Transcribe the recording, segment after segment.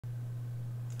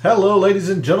Hello, ladies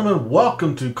and gentlemen.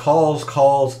 Welcome to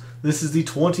Calls. This is the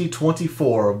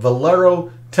 2024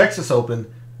 Valero Texas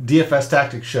Open DFS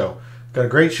Tactics show. Got a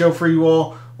great show for you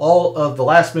all. All of the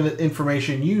last minute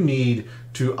information you need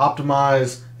to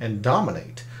optimize and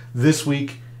dominate this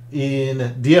week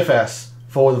in DFS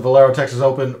for the Valero Texas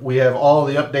Open. We have all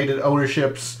the updated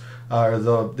ownerships, the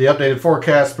updated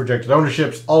forecasts, projected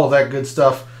ownerships, all of that good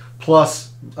stuff,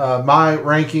 plus my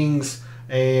rankings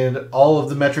and all of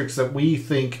the metrics that we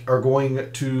think are going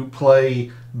to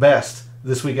play best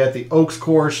this week at the Oaks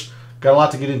course. Got a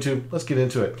lot to get into. Let's get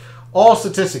into it. All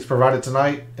statistics provided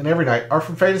tonight and every night are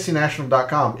from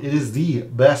FantasyNational.com. It is the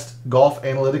best golf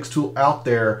analytics tool out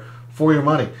there for your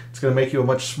money. It's going to make you a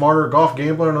much smarter golf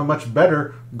gambler and a much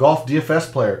better golf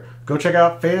DFS player. Go check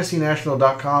out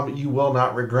FantasyNational.com. You will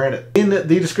not regret it. In the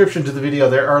description to the video,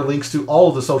 there are links to all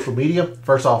of the social media.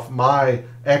 First off, my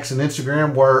X and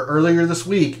Instagram, where earlier this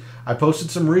week I posted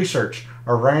some research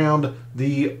around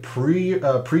the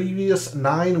previous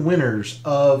 9 winners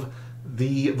of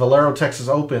the Valero Texas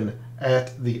Open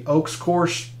at the Oaks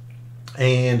course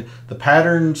and the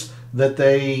patterns that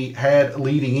they had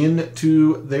leading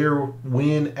into their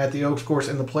win at the Oaks course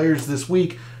and the players this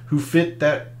week who fit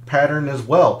that pattern as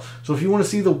well. So if you want to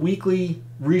see the weekly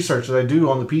research that I do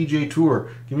on the PGA Tour,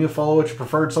 give me a follow at your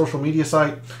preferred social media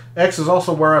site. X is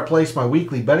also where I place my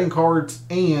weekly betting cards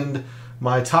and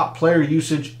my top player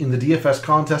usage in the DFS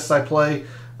contests I play.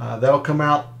 That'll come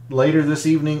out later this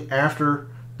evening after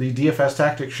the DFS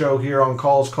Tactics show here on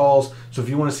Calls. So if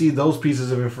you want to see those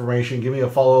pieces of information, give me a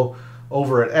follow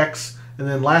over at X. And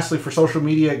then lastly, for social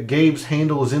media, Gabe's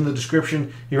handle is in the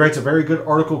description. He writes a very good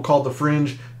article called The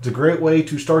Fringe. It's a great way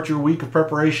to start your week of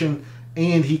preparation,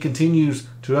 and he continues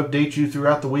to update you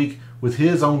throughout the week with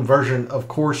his own version of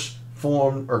course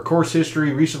form or course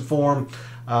history, recent form.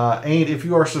 And if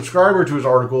you are a subscriber to his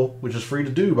article, which is free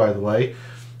to do, by the way,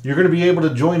 you're going to be able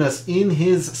to join us in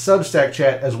his Substack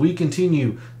chat as we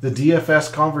continue the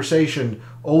DFS conversation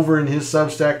over in his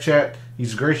Substack chat.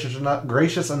 He's gracious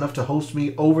enough to host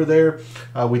me over there.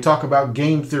 We talk about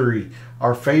game theory,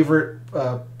 our favorite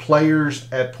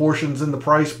players at portions in the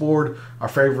price board, our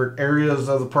favorite areas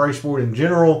of the price board in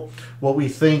general, what we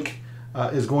think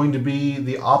is going to be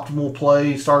the optimal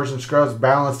play, stars and scrubs,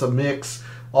 balance, a mix,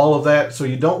 all of that. So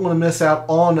you don't want to miss out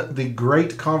on the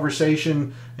great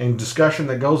conversation and discussion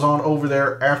that goes on over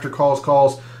there after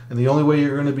Calls. And the only way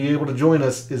you're going to be able to join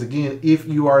us is, again, if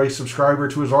you are a subscriber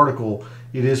to his article.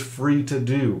 It is free to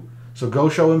do. So go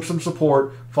show him some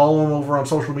support, follow him over on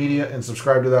social media, and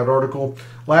subscribe to that article.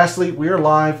 Lastly, we are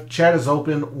live. Chat is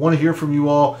open. Want to hear from you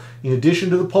all. In addition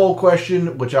to the poll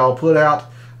question, which I'll put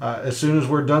out as soon as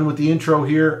we're done with the intro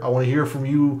here, I want to hear from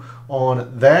you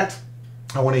on that.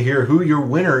 I want to hear who your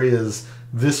winner is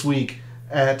this week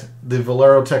at the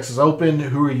Valero Texas Open.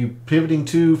 Who are you pivoting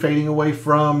to, fading away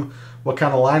from? What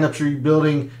kind of lineups are you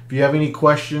building? If you have any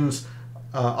questions,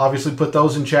 obviously put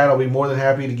those in chat. I'll be more than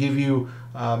happy to give you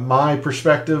my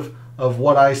perspective of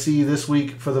what I see this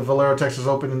week for the Valero Texas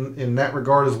Open in that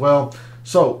regard as well.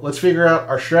 So let's figure out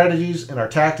our strategies and our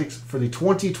tactics for the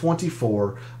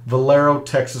 2024 Valero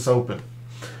Texas Open.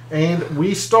 And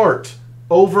we start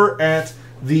over at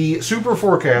the Super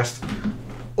Forecast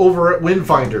over at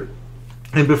Windfinder.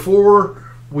 And before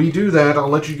we do that, I'll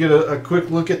let you get a quick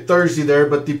look at Thursday there.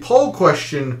 But the poll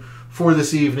question for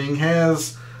this evening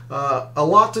has a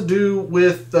lot to do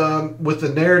with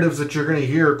the narratives that you're going to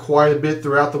hear quite a bit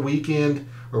throughout the weekend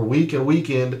or week and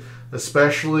weekend,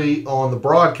 especially on the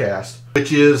broadcast,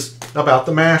 which is about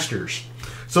the Masters.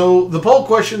 So the poll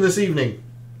question this evening: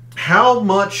 how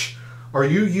much are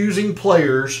you using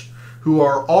players who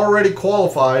are already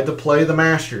qualified to play the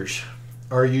Masters?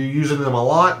 Are you using them a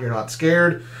lot? You're not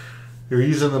scared. You're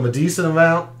using them a decent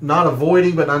amount, not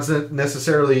avoiding, but not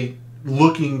necessarily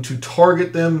looking to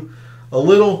target them a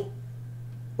little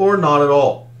or not at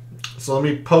all. So let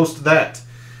me post that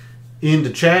into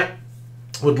chat.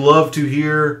 Would love to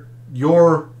hear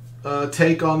your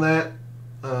take on that.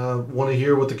 Want to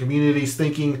hear what the community's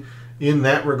thinking in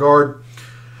that regard.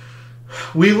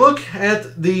 We look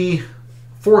at the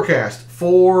forecast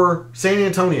for San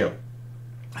Antonio.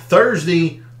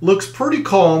 Thursday looks pretty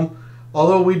calm,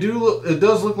 although it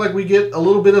does look like we get a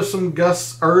little bit of some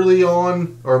gusts early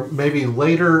on, or maybe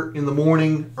later in the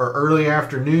morning or early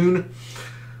afternoon,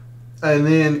 and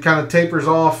then kind of tapers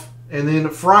off. And then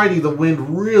Friday, the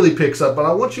wind really picks up. But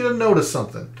I want you to notice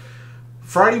something.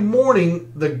 Friday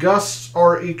morning, the gusts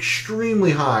are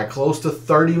extremely high, close to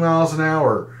 30 miles an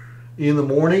hour in the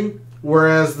morning,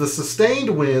 whereas the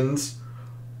sustained winds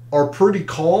are pretty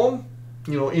calm,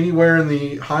 anywhere in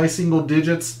the high single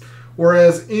digits.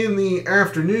 Whereas in the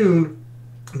afternoon,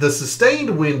 The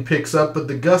sustained wind picks up, but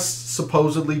the gusts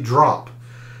supposedly drop.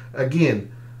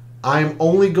 Again, I'm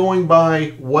only going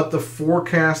by what the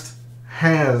forecast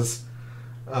has.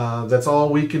 That's all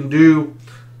we can do.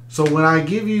 So when I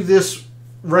give you this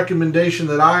recommendation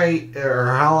that or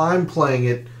how I'm playing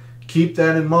it, keep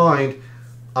that in mind.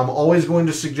 I'm always going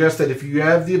to suggest that if you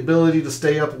have the ability to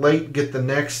stay up late, get the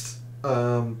next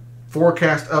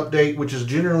forecast update, which is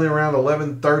generally around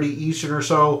 11:30 Eastern or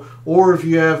so, or if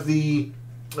you have the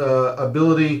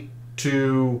ability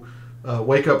to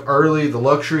wake up early, the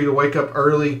luxury to wake up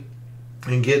early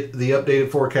and get the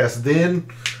updated forecast then,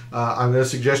 I'm going to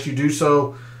suggest you do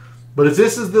so. But if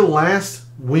this is the last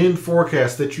wind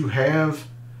forecast that you have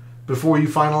before you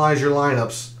finalize your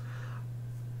lineups,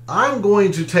 I'm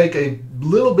going to take a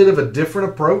little bit of a different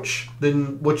approach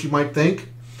than what you might think.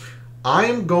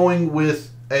 I'm going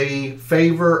with a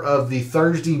favor of the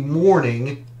Thursday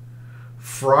morning,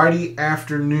 Friday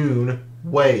afternoon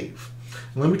wave.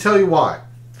 And let me tell you why.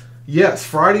 Yes,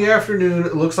 Friday afternoon,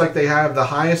 it looks like they have the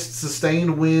highest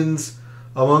sustained winds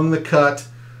among the cut.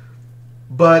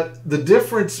 But the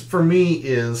difference for me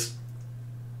is,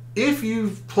 if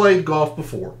you've played golf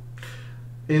before,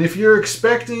 and if you're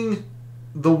expecting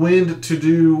the wind to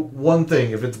do one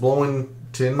thing, if it's blowing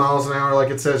 10 miles an hour like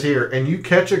it says here, and you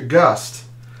catch a gust,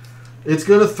 it's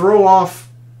going to throw off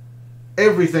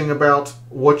everything about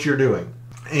what you're doing.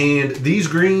 And these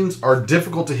greens are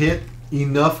difficult to hit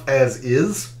enough as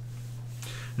is.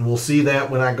 And we'll see that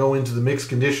when I go into the mixed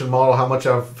condition model, how much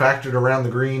I've factored around the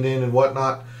green in and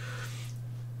whatnot.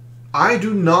 I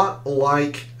do not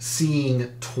like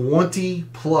seeing 20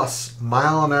 plus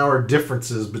mile an hour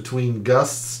differences between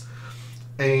gusts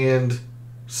and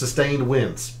sustained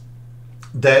winds.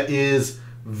 That is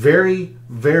very,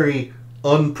 very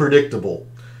unpredictable.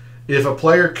 If a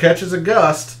player catches a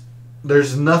gust,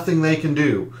 there's nothing they can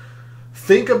do.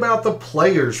 Think about the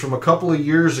players from a couple of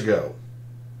years ago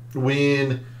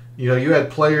when you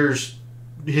had players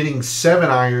hitting 7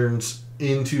 irons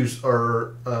into,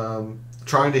 or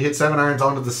trying to hit 7 irons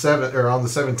onto the 7th or on the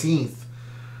 17th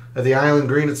at the Island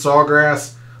Green at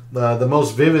Sawgrass. The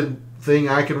most vivid thing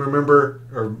I can remember,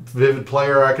 or vivid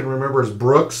player I can remember, is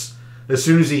Brooks. As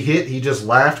soon as he hit, he just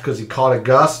laughed because he caught a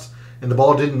gust and the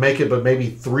ball didn't make it but maybe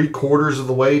 3/4 of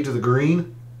the way to the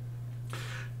green.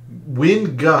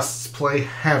 Wind gusts play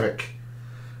havoc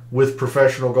with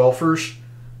professional golfers,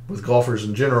 with golfers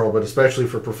in general, but especially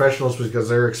for professionals, because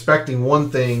they're expecting one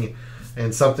thing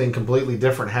and something completely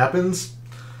different happens.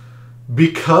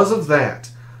 Because of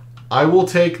that, I will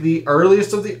take the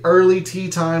earliest of the early tee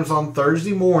times on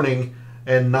Thursday morning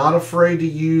and not afraid to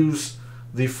use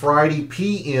the Friday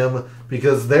PM,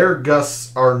 because their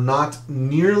gusts are not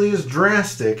nearly as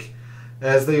drastic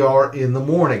as they are in the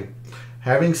morning.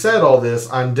 Having said all this,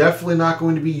 I'm definitely not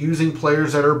going to be using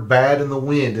players that are bad in the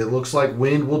wind. It looks like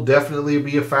wind will definitely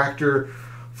be a factor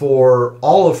for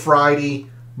all of Friday,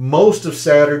 most of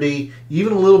Saturday,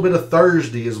 even a little bit of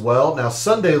Thursday as well. Now,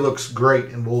 Sunday looks great,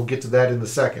 and we'll get to that in a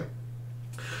second.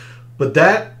 But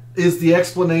that is the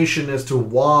explanation as to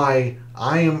why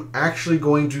I am actually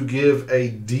going to give a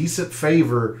decent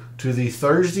favor to the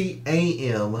Thursday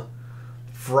AM,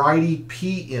 Friday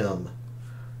PM,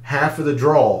 half of the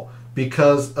draw,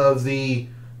 because of the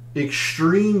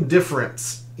extreme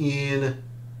difference in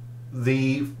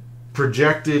the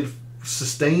projected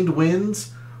sustained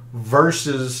winds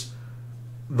versus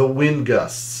the wind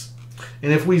gusts.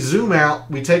 And if we zoom out,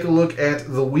 we take a look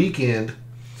at the weekend,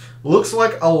 looks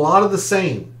like a lot of the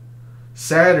same.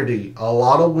 Saturday, a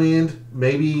lot of wind,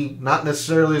 maybe not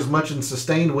necessarily as much in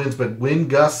sustained winds, but wind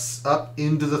gusts up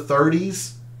into the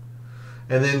 30s.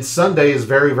 And then Sunday is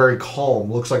very, very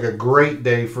calm. Looks like a great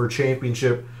day for a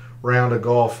championship round of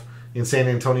golf in San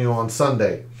Antonio on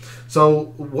Sunday.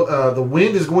 So the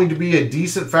wind is going to be a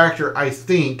decent factor, I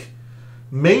think.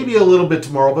 Maybe a little bit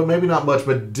tomorrow, but maybe not much.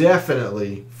 But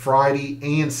definitely Friday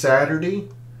and Saturday.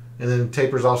 And then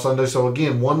tapers off Sunday. So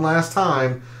again, one last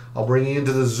time, I'll bring you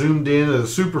into the zoomed in of the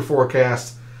super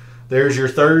forecast. There's your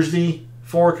Thursday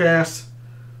forecast.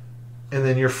 And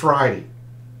then your Friday.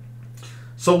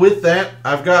 So with that,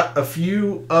 I've got a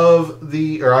few of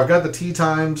I've got the tee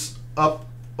times up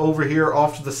over here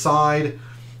off to the side.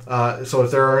 So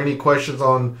if there are any questions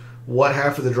on what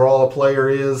half of the draw a player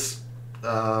is,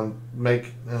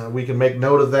 we can make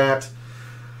note of that.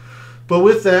 But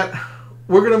with that,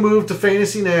 we're going to move to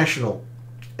Fantasy National.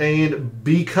 And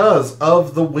because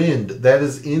of the wind that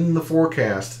is in the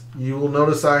forecast, you will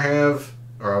notice I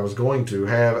was going to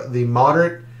have the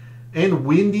moderate and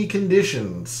windy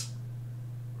conditions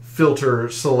filter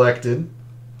selected.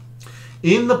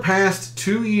 In the past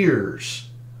 2 years,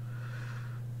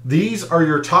 These are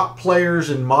your top players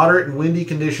in moderate and windy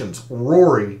conditions.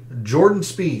 Rory, Jordan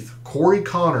Spieth, Corey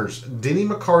Connors, Denny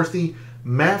McCarthy,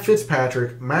 Matt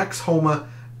Fitzpatrick, Max Homa,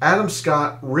 Adam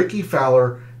Scott, Ricky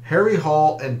Fowler, Harry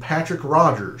Hall, and Patrick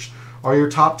Rogers are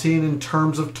your top 10 in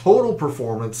terms of total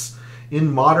performance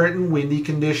in moderate and windy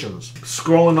conditions.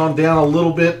 Scrolling on down a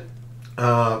little bit,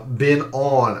 Ben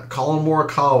On, Colin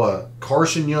Morikawa,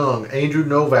 Carson Young, Andrew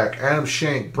Novak, Adam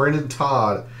Schenk, Brendan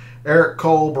Todd, Eric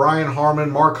Cole, Brian Harmon,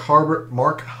 Mark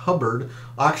Hubbard,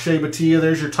 Akshay Bhatia.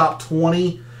 There's your top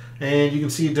 20. And you can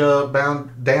see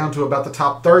down to about the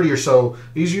top 30 or so.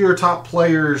 These are your top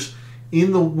players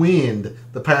in the wind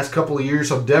the past couple of years.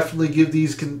 So definitely give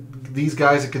these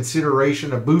guys a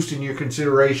consideration, a boost in your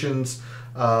considerations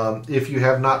if you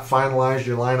have not finalized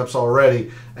your lineups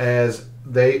already, as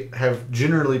they have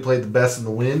generally played the best in the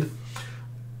wind.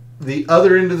 The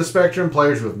other end of the spectrum,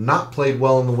 players who have not played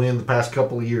well in the wind the past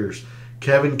couple of years.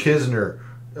 Kevin Kisner,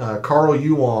 Carl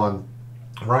Yuan,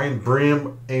 Ryan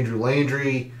Brim, Andrew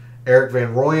Landry, Eric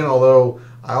Van Rooyen, although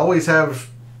I always have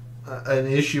an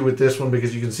issue with this one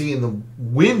because you can see in the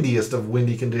windiest of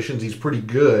windy conditions he's pretty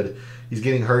good. He's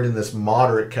getting hurt in this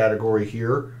moderate category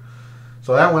here.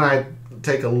 So that one I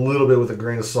take a little bit with a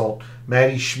grain of salt.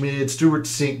 Matty Schmid, Stuart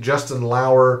Sink, Justin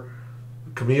Lauer,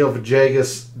 Camille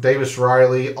Villegas, Davis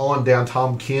Riley, on down.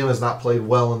 Tom Kim has not played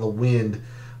well in the wind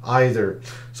either.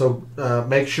 So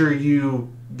make sure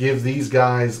you give these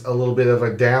guys a little bit of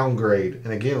a downgrade.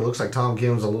 And again, it looks like Tom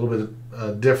Kim's a little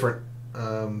bit different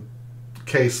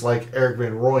case like Eric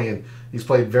Van Rooyen. He's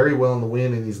played very well in the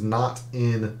wind, and he's not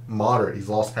in moderate. He's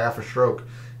lost half a stroke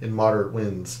in moderate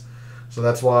winds. So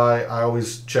that's why I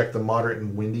always check the moderate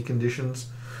and windy conditions.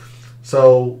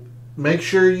 So make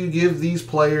sure you give these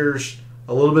players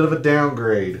a little bit of a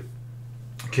downgrade,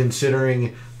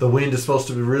 considering the wind is supposed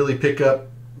to really pick up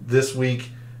this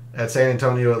week at San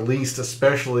Antonio, at least,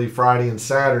 especially Friday and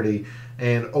Saturday.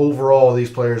 And overall,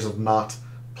 these players have not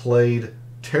played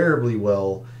terribly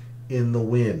well in the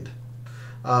wind.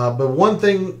 But one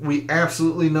thing we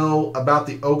absolutely know about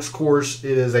the Oaks course,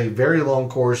 it is a very long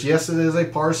course. Yes, it is a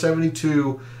par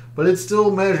 72, but it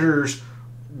still measures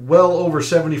well over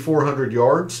 7,400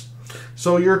 yards.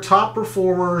 So your top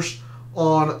performers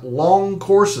on long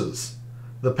courses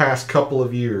the past couple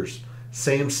of years: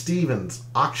 Sam Stevens,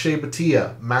 Akshay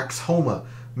Bhatia, Max Homa,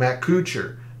 Matt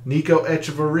Kuchar, Nico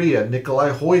Echevarria,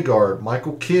 Nikolai Højgaard,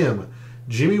 Michael Kim,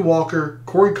 Jimmy Walker,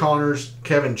 Corey Connors,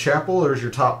 Kevin Chappell. There's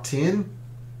your top 10.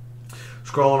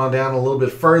 Scrolling on down a little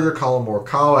bit further, Colin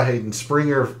Morikawa, Hayden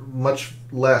Springer, much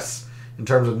less in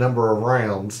terms of number of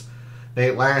rounds.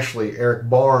 Nate Lashley, Eric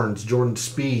Barnes, Jordan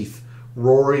Spieth,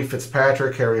 Rory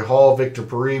Fitzpatrick, Harry Hall, Victor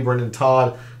Perry, Brendan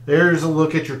Todd. There's a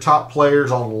look at your top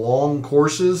players on long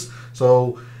courses.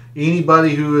 So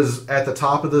anybody who is at the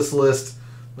top of this list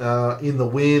in the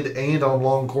wind and on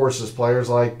long courses, players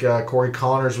like Corey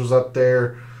Connors was up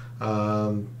there.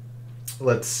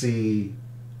 Let's see.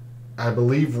 I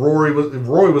believe Rory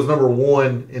was number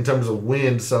one in terms of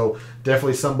wind, so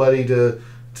definitely somebody to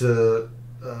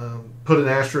put an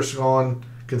asterisk on,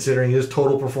 considering his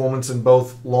total performance in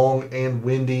both long and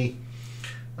windy.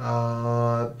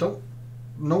 No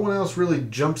one else really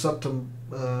jumps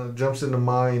into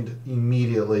mind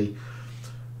immediately.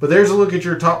 But there's a look at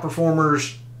your top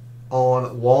performers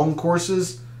on long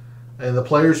courses, and the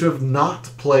players who have not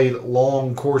played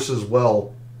long courses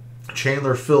well: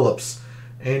 Chandler Phillips,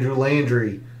 Andrew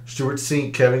Landry, Stuart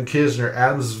Sink, Kevin Kisner,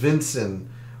 Adam Svensson,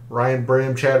 Ryan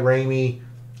Brim, Chad Ramey.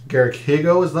 Garrick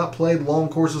Higo has not played long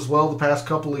courses well the past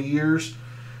couple of years.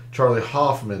 Charlie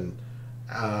Hoffman,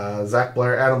 Zach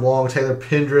Blair, Adam Long, Taylor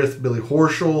Pendrith, Billy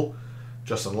Horschel,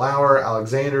 Justin Lauer,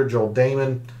 Alexander, Joel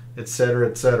Damon, etc.,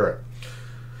 etc.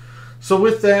 So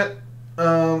with that,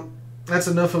 that's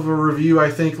enough of a review,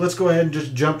 I think. Let's go ahead and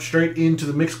just jump straight into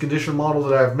the mixed condition model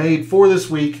that I've made for this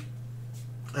week.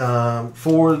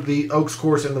 For the Oaks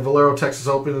course and the Valero Texas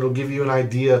Open. It'll give you an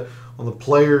idea on the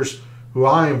players who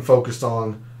I am focused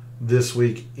on this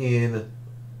week in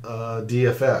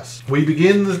DFS. We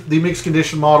begin the mixed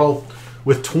condition model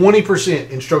with 20%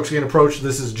 in strokes gained approach.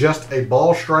 This is just a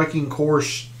ball striking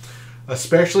course,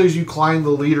 especially as you climb the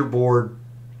leaderboard.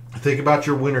 Think about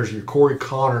your winners, your Corey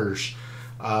Connors.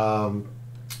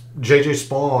 JJ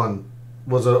Spawn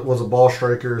was a ball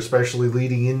striker, especially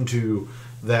leading into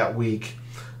that week.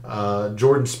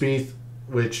 Jordan Spieth,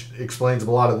 which explains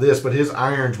a lot of this, but his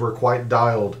irons were quite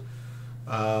dialed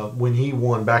when he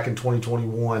won back in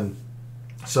 2021.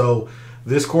 So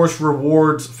this course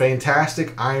rewards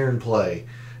fantastic iron play,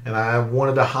 and I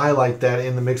wanted to highlight that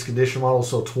in the mixed condition model.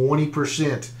 So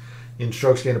 20% in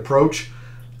strokes gained approach.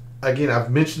 Again, I've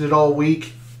mentioned it all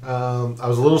week. I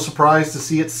was a little surprised to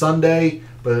see it Sunday,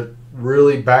 but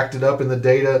really backed it up in the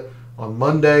data on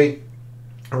Monday.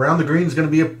 Around the green is going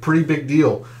to be a pretty big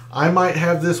deal. I might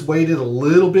have this weighted a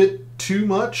little bit too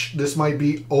much. This might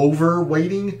be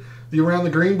overweighting the around the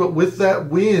green, but with that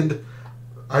wind,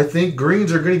 I think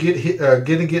greens are going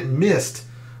to get missed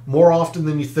more often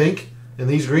than you think, and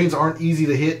these greens aren't easy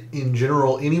to hit in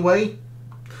general anyway.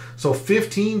 So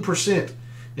 15%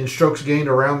 in strokes gained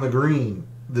around the green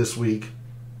this week.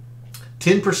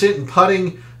 10% in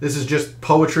putting. This is just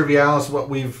Poa Trivialis, what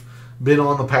we've been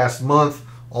on the past month.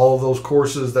 All of those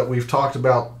courses that we've talked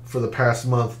about for the past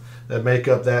month that make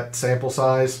up that sample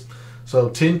size. So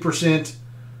 10%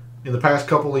 in the past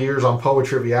couple of years on Poa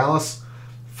Trivialis.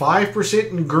 5%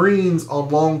 in greens on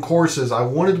long courses. I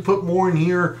wanted to put more in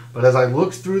here, but as I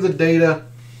looked through the data,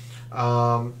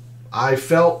 I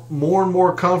felt more and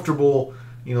more comfortable,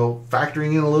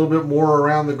 factoring in a little bit more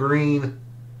around the green,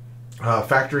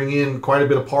 factoring in quite a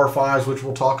bit of par fives, which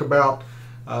we'll talk about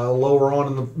lower on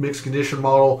in the mixed condition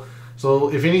model.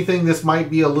 So if anything, this might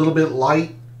be a little bit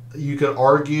light. You could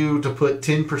argue to put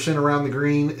 10% around the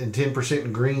green and 10%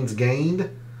 in greens gained.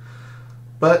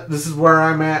 But this is where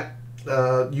I'm at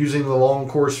using the long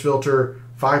course filter,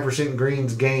 5% in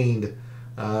greens gained.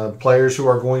 Players who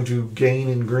are going to gain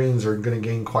in greens are going to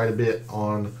gain quite a bit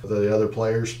on the other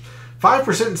players.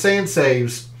 5% in sand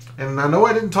saves. And I know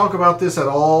I didn't talk about this at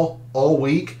all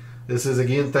week. This is,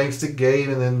 again, thanks to Gabe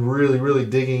and then really, really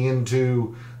digging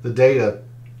into the data.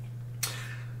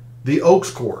 The Oaks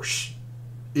course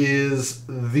is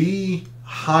the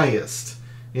highest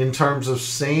in terms of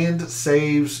sand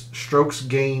saves, strokes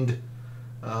gained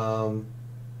on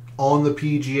the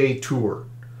PGA Tour.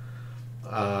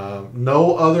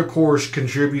 No other course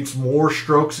contributes more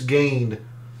strokes gained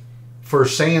for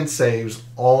sand saves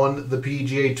on the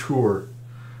PGA Tour.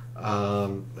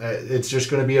 It's just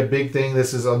going to be a big thing.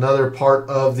 This is another part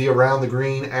of the around the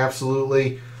green,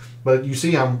 absolutely. But you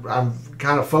see, I'm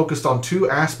kind of focused on two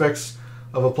aspects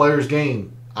of a player's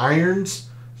game. Irons,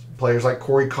 players like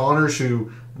Corey Connors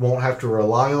who won't have to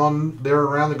rely on their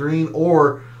around the green,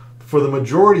 or for the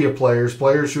majority of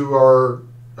players who are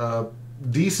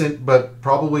decent but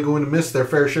probably going to miss their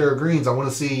fair share of greens. I want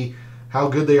to see how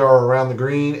good they are around the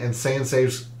green, and sand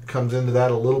saves comes into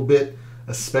that a little bit,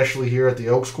 especially here at the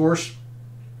Oaks course.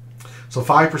 So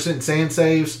 5% in sand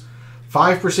saves,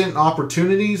 5% in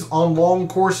opportunities on long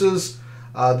courses.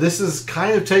 This is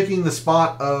kind of taking the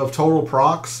spot of total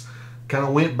procs. Kind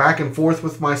of went back and forth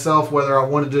with myself whether I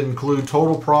wanted to include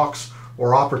total procs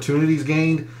or opportunities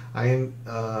gained. I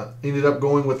ended up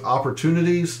going with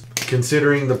opportunities,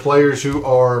 considering the players who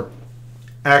are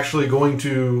actually going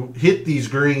to hit these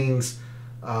greens.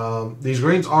 These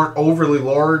greens aren't overly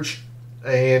large,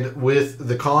 and with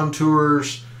the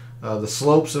contours, the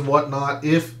slopes and whatnot,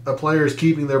 if a player is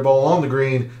keeping their ball on the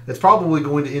green, it's probably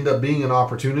going to end up being an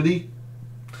opportunity.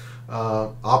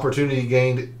 Opportunity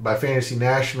gained by Fantasy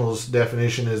National's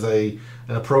definition is an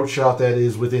approach shot that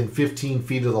is within 15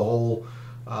 feet of the hole.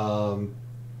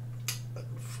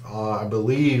 I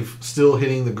believe still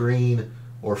hitting the green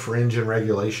or fringe in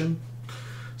regulation.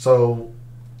 So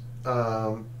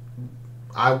I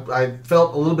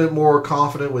felt a little bit more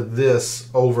confident with this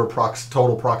over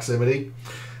total proximity.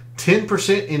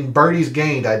 10% in birdies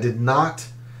gained. I did not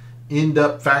end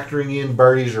up factoring in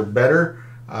birdies or better.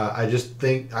 I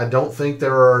don't think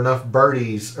there are enough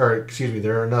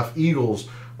there are enough eagles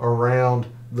around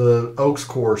the Oaks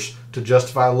course to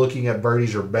justify looking at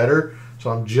birdies or better. So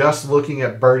I'm just looking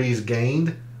at birdies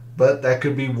gained, but that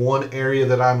could be one area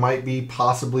that I might be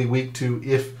possibly weak to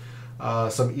if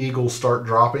some eagles start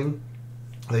dropping.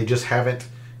 They just haven't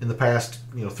in the past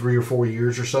 3 or 4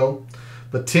 years or so.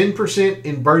 But 10%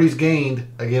 in birdies gained,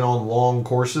 again on long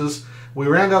courses. We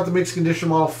round out the mixed condition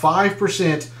model,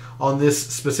 5% on this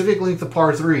specific length of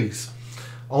par 3s.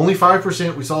 Only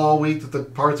 5%. We saw all week that the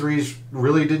par 3s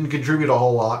really didn't contribute a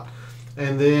whole lot.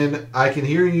 And then I can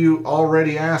hear you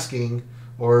already asking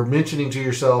or mentioning to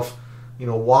yourself,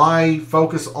 why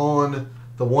focus on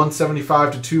the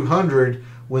 175 to 200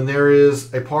 when there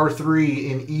is a par 3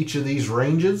 in each of these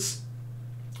ranges?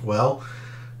 Well,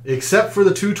 except for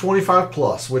the 225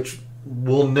 plus, which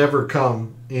will never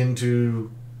come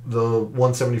into the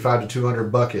 175 to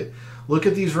 200 bucket. Look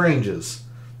at these ranges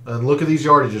and look at these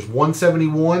yardages.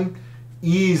 171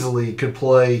 easily could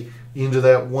play into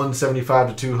that 175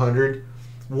 to 200.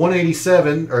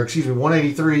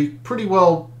 183, pretty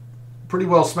well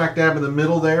smack dab in the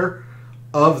middle there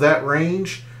of that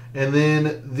range. And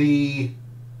then the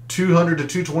 200 to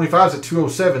 225 is at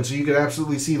 207, so you could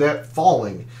absolutely see that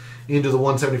falling into the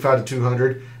 175 to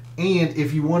 200. And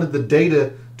if you wanted the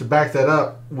data to back that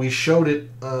up, we showed it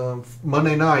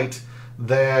Monday night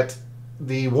that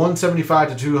the 175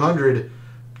 to 200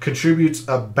 contributes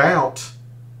about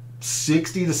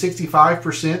 60 to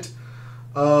 65%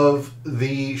 of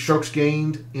the strokes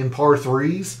gained in par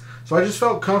threes. So I just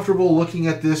felt comfortable looking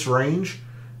at this range.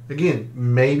 Again,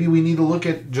 maybe we need to look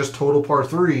at just total par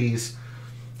threes,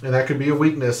 and that could be a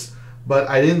weakness. But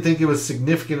I didn't think it was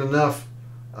significant enough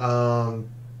to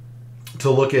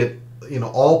look at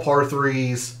all par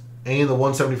threes and the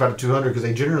 175 to 200 because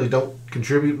they generally don't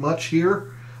contribute much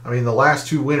here. I mean, the last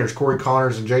two winners, Corey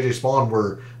Connors and J.J. Spawn,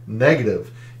 were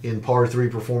negative in par three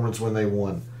performance when they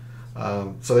won.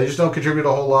 So they just don't contribute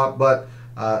a whole lot. But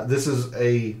this is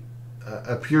a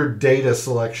pure data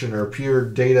selection or pure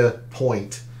data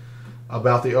point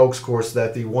about the Oaks course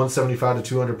that the 175 to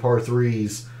 200 par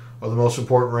threes are the most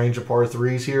important range of par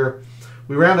threes here.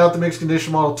 We round out the mixed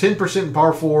condition model, 10% in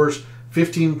par fours,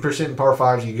 15% in par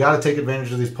fives. You got to take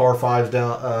advantage of these par fives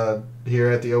down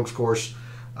here at the Oaks course.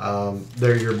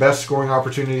 They're your best scoring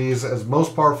opportunities, as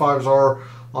most par fives are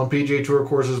on PGA Tour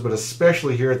courses, but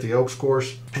especially here at the Oaks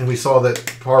course. And we saw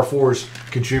that par fours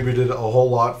contributed a whole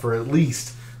lot for at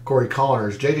least Corey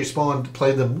Connors. J.J. Spawn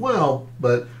played them well,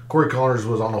 but Corey Connors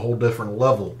was on a whole different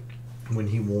level when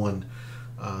he won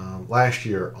last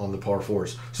year on the par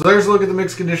fours. So there's a look at the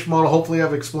mixed condition model. Hopefully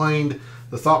I've explained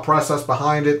the thought process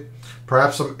behind it.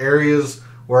 Perhaps some areas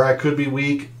where I could be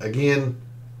weak. Again,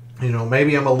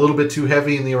 maybe I'm a little bit too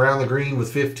heavy in the around the green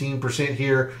with 15%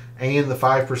 here and the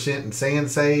 5% in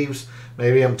sand saves.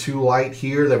 Maybe I'm too light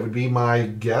here. That would be my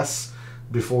guess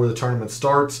before the tournament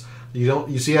starts.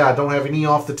 You see, I don't have any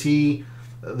off the tee.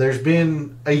 There's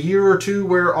been a year or two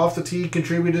where off the tee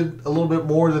contributed a little bit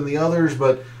more than the others,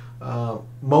 but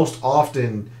most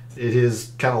often it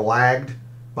has kind of lagged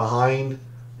behind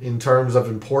in terms of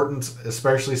importance,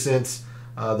 especially since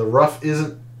the rough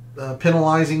isn't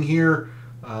penalizing here.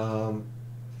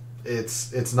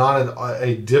 It's not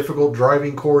a difficult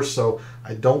driving course, so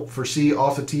I don't foresee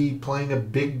off the tee playing a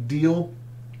big deal.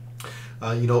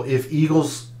 If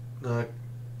eagles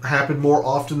happen more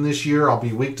often this year, I'll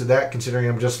be weak to that, considering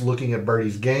I'm just looking at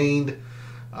birdies gained.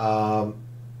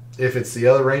 If it's the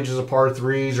other ranges of par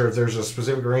threes, or if there's a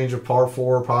specific range of par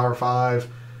four, par five.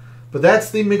 But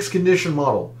that's the mixed condition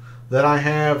model that I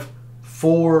have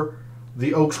for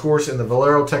the Oaks course in the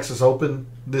Valero Texas Open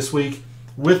this week.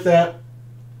 With that,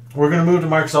 we're going to move to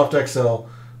Microsoft Excel,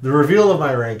 the reveal of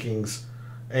my rankings,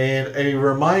 and a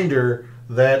reminder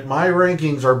that my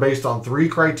rankings are based on three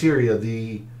criteria.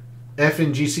 The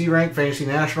FNGC rank, Fantasy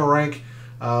National rank,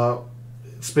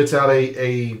 spits out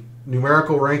a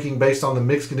numerical ranking based on the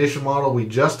mixed condition model we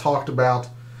just talked about.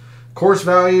 Course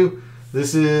value,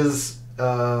 this is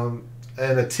an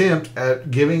attempt at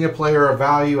giving a player a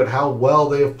value at how well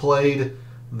they have played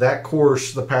that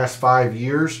course the past 5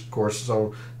 years. Of course,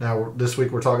 so now this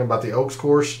week we're talking about the Oaks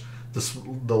course.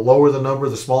 The lower the number,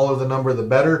 the smaller the number, the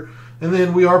better. And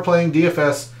then we are playing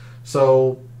DFS,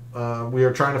 so we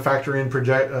are trying to factor in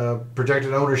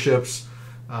projected ownerships.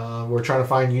 We're trying to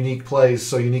find unique plays,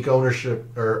 so unique ownership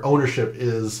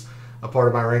is a part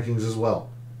of my rankings as well.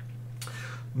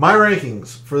 My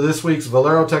rankings for this week's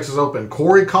Valero Texas Open: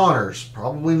 Corey Connors,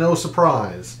 probably no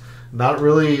surprise. Not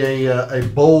really a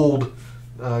bold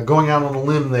going out on a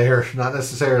limb there, not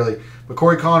necessarily. But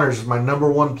Corey Connors is my number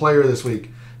one player this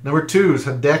week. Number two is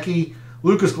Hideki,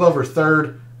 Lucas Glover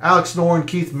third, Alex Noren,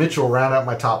 Keith Mitchell round out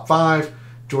my top five.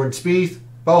 Jordan Spieth,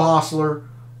 Bo Hostler,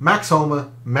 Max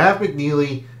Homa, Mav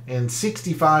McNeely, and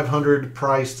 6,500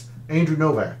 priced Andrew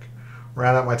Novak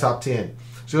round out my top 10.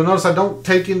 So you'll notice I don't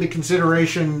take into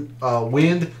consideration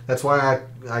wind. That's why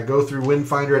I go through Wind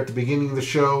Finder at the beginning of the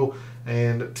show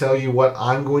and tell you what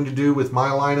I'm going to do with my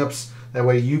lineups. That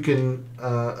way you can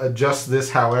adjust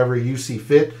this however you see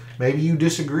fit. Maybe you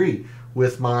disagree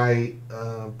with my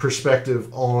perspective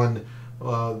on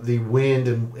the wind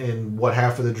and what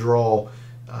half of the draw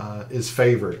is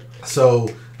favored. So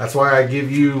that's why I give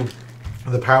you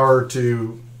the power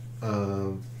to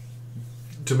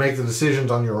make the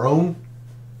decisions on your own,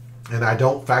 and I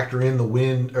don't factor in the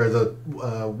wind or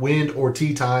the wind or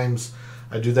tee times.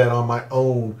 I do that on my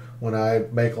own when I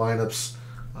make lineups,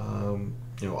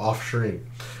 off stream.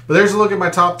 But there's a look at my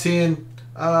top 10.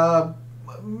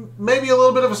 Maybe a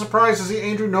little bit of a surprise to see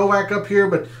Andrew Novak up here,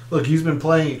 but look, he's been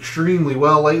playing extremely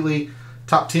well lately.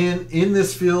 Top 10 in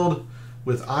this field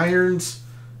with irons,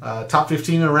 top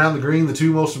 15 around the green, the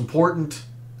two most important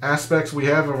aspects we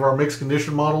have of our mixed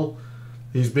condition model.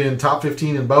 He's been top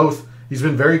 15 in both. He's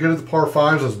been very good at the par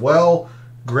fives as well.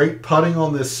 Great putting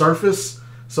on this surface.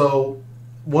 So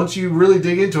once you really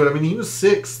dig into it, I mean, he was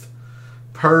 6th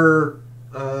per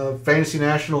Fantasy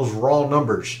Nationals raw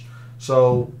numbers.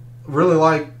 So really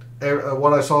like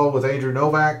what I saw with Andrew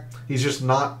Novak. He's just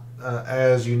not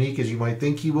as unique as you might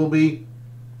think he will be.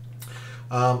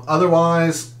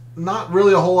 Otherwise, not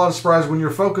really a whole lot of surprise. When you're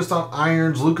focused on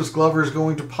irons, Lucas Glover is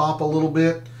going to pop a little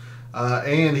bit.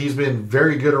 And he's been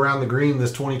very good around the green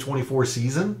this 2024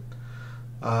 season.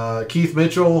 Keith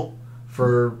Mitchell,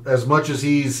 for as much as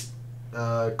he's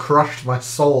crushed my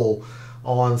soul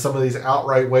on some of these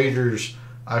outright wagers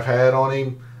I've had on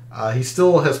him, he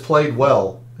still has played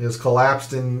well. He has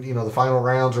collapsed in the final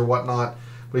rounds or whatnot,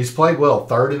 but he's played well.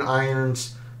 Third in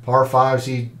irons, par fives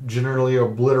he generally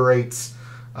obliterates.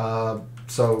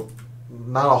 So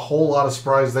not a whole lot of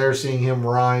surprise there seeing him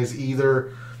rise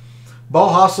either. Bo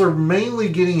Hostler mainly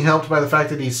getting helped by the fact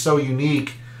that he's so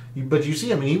unique. But you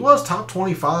see, I mean, he was top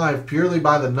 25 purely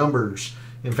by the numbers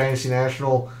in Fantasy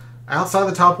National. Outside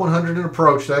the top 100 in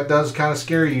approach, that does kind of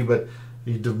scare you, but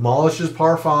he demolishes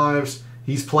par fives.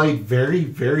 He's played very,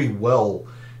 very well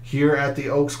here at the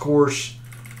Oaks course.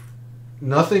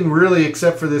 Nothing really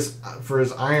except for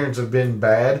his irons have been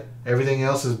bad. Everything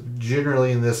else is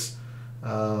generally in this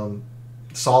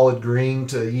solid green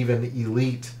to even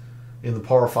elite in the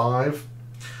par 5.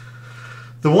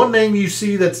 The one name you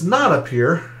see that's not up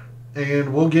here,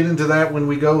 and we'll get into that when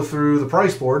we go through the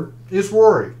price board, is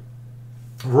Rory.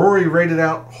 Rory rated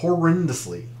out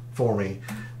horrendously for me,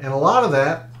 and a lot of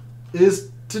that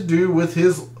is to do with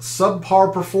his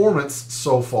subpar performance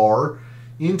so far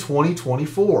in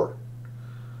 2024.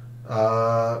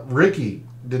 Ricky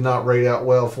did not rate out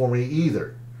well for me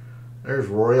either. There's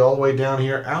Rory all the way down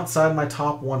here outside my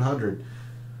top 100.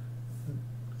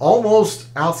 Almost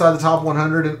outside the top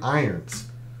 100 in irons.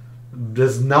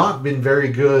 Has not been very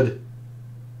good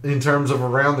in terms of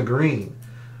around the green.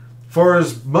 For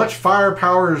as much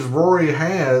firepower as Rory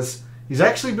has, he's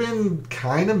actually been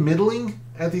kind of middling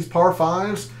at these par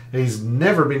 5s, and he's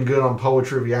never been good on Poa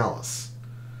Trivialis.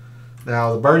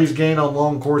 Now, the birdies gained on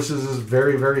long courses is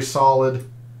very, very solid.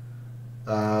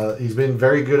 He's been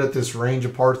very good at this range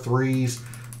of par 3s,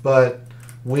 but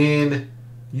when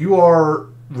you are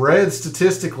red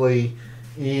statistically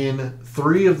in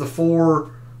 3 of the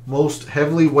 4 most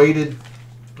heavily weighted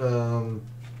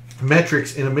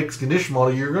metrics in a mixed condition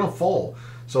model, you're going to fall.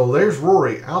 So there's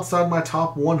Rory outside my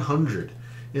top 100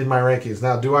 in my rankings.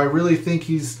 Now, do I really think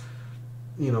he's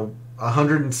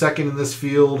 102nd in this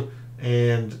field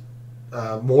and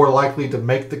more likely to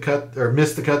make the cut or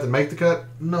miss the cut than make the cut?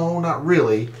 No, not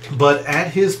really. But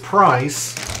at his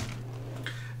price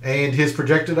and his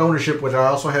projected ownership, which I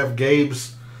also have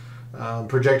Gabe's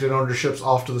projected ownerships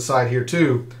off to the side here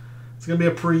too, it's going to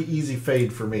be a pretty easy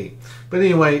fade for me. But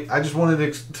anyway, I just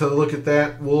wanted to look at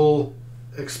that. We'll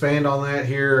expand on that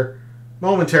here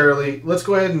momentarily. Let's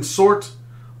go ahead and sort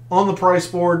on the price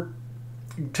board.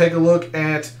 Take a look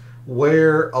at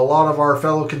where a lot of our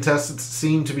fellow contestants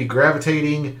seem to be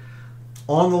gravitating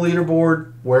on the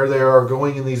leaderboard, where they are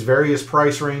going in these various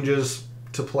price ranges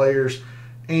to players,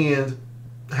 and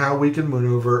how we can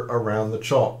maneuver around the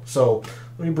chalk. So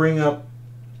let me bring up,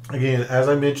 again, as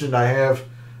I mentioned, I have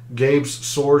Gabe's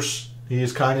source. He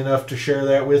is kind enough to share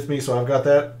that with me, so I've got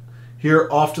that here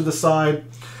off to the side.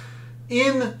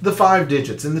 In the 5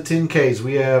 digits, in the 10Ks,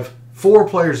 we have 4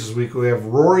 players this week. We have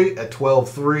Rory at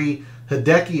 12.3,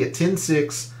 Hideki at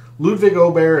 10.6, Ludwig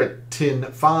Aubert at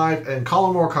 10.5, and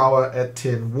Colin Morikawa at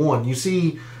 10.1. You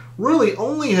see, really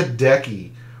only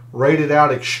Hideki rated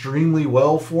out extremely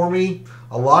well for me.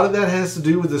 A lot of that has to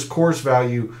do with this course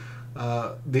value.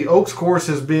 The Oaks course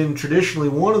has been traditionally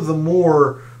one of the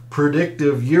more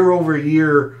predictive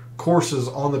year-over-year courses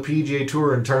on the PGA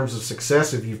Tour in terms of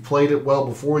success. If you've played it well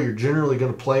before, you're generally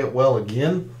going to play it well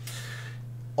again.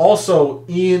 Also,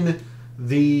 in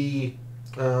the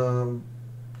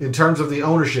in terms of the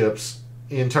ownerships,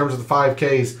 in terms of the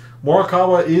 5Ks,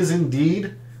 Morikawa is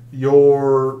indeed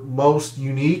your most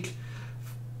unique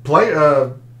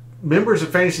player. Members of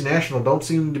Fantasy National don't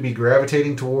seem to be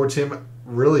gravitating towards him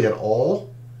really at all.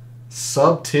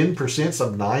 Sub 10%,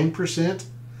 sub 9%.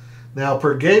 Now,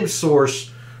 per Gabe's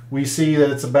source, we see that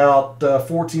it's about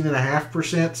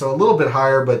 14.5%, so a little bit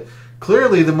higher, but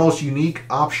clearly the most unique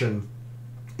option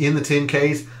in the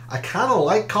 10Ks. I kind of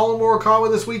like Colin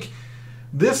Morikawa this week.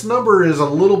 This number is a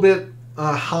little bit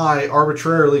high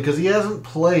arbitrarily because he hasn't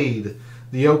played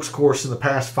the Oaks course in the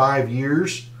past 5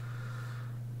 years.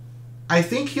 I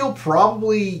think he'll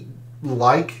probably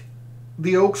like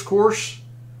the Oaks course,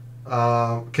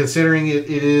 considering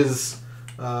it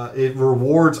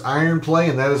rewards iron play,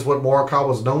 and that is what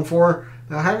Morikawa is known for.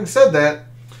 Now, having said that,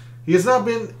 he has not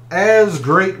been as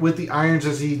great with the irons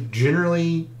as he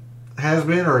generally has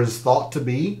been or is thought to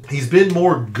be. He's been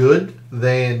more good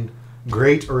than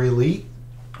great or elite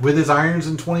with his irons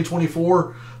in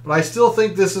 2024, but I still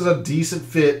think this is a decent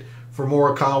fit for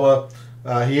Morikawa.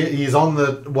 He's on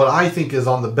what I think is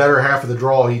on the better half of the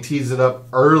draw. He tees it up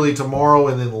early tomorrow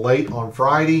and then late on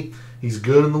Friday. He's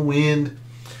good in the wind.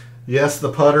 Yes,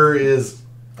 the putter is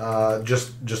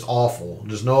just awful.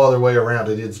 Just no other way around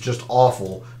it. It's just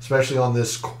awful, especially on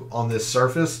this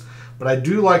surface. But I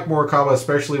do like Morikawa,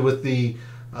 especially with the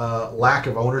lack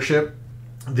of ownership.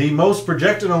 The most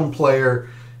projected owned player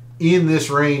in this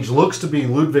range looks to be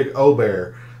Ludwig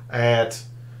Aubert at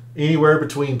anywhere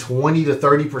between 20 to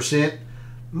 30%.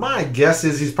 My guess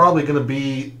is he's probably going to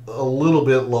be a little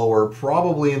bit lower,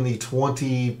 probably in the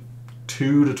 22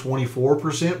 to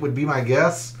 24% would be my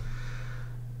guess.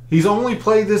 He's only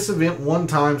played this event one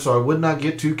time, so I would not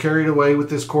get too carried away with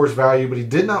this course value, but he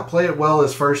did not play it well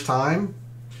his first time.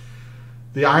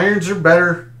 The irons are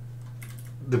better.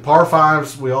 The par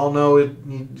fives, we all know it.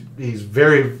 He's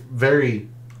very, very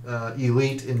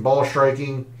elite in ball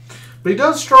striking. But he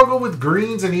does struggle with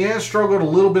greens, and he has struggled a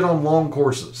little bit on long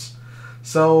courses.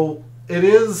 So it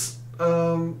is,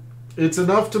 it's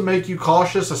enough to make you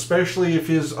cautious, especially if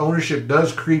his ownership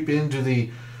does creep into the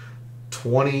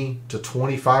 20 to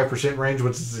 25% range,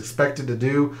 which is expected to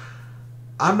do.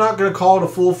 I'm not going to call it a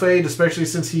full fade, especially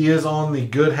since he is on the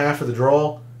good half of the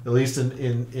draw, at least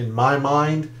in my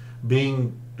mind,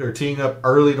 teeing up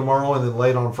early tomorrow and then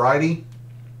late on Friday.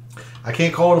 I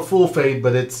can't call it a full fade,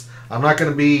 but I'm not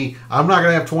going to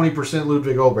have 20%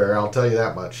 Ludwig Aubert, I'll tell you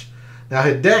that much. Now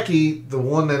Hideki, the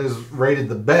one that is rated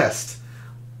the best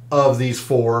of these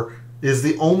four, is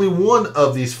the only one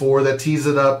of these four that tees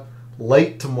it up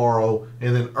late tomorrow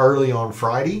and then early on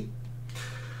Friday.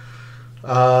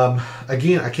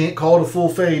 Again, I can't call it a full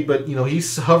fade, but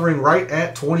he's hovering right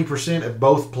at 20% at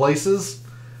both places.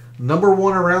 Number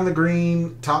one around the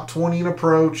green, top 20 in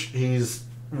approach.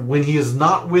 When he is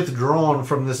not withdrawn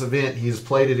from this event, he has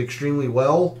played it extremely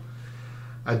well.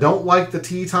 I don't like the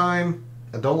tee time.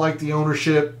 I don't like the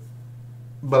ownership,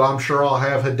 but I'm sure I'll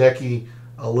have Hideki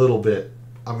a little bit.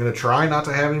 I'm going to try not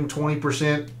to have him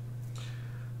 20%.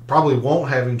 Probably won't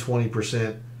have him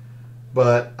 20%,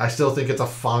 but I still think it's a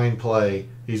fine play.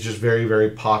 He's just very, very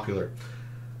popular.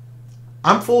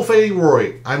 I'm full fading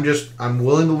Rory. I'm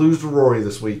willing to lose to Rory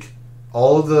this week.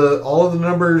 All of the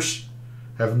numbers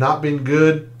have not been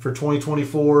good for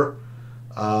 2024.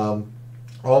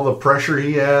 All the pressure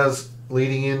he has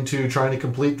leading into trying to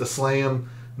complete the Slam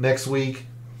next week.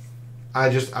 I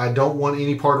don't want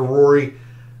any part of Rory.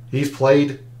 He's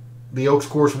played the Oaks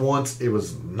course once. It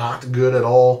was not good at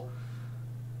all.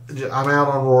 I'm out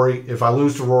on Rory. If I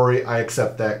lose to Rory, I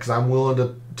accept that because I'm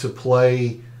willing to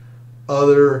play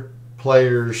other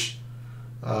players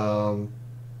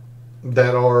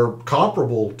that are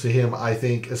comparable to him, I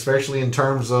think, especially in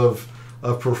terms of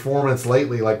performance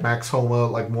lately, like Max Homa,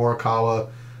 like Morikawa,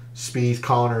 Spieth,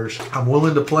 Connors. I'm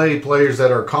willing to play players that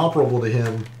are comparable to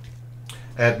him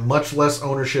at much less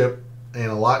ownership and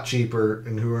a lot cheaper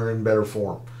and who are in better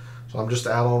form. So I'm just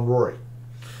out on Rory.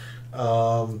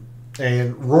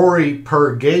 And Rory,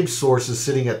 per Gabe's source, is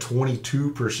sitting at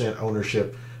 22%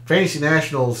 ownership. Fantasy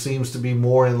National seems to be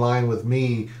more in line with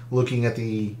me looking at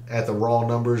the raw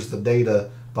numbers, the data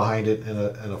behind it, and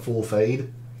a full fade.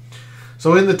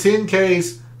 So in the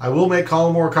 10Ks, I will make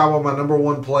Collin Morikawa my number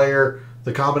one player.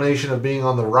 The combination of being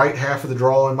on the right half of the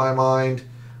draw in my mind,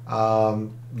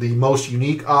 the most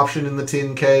unique option in the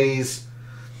 10Ks.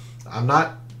 I'm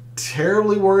not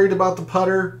terribly worried about the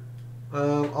putter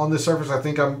on this surface. I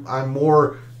think I'm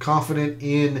more confident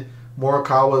in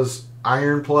Morikawa's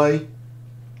iron play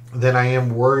than I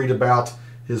am worried about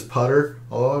his putter.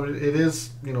 Although it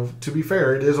is, to be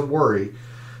fair, it is a worry.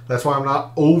 That's why I'm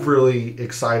not overly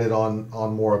excited on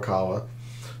Morikawa.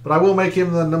 But I will make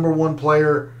him the number one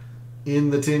player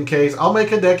in the 10Ks. I'll make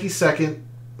Hideki second.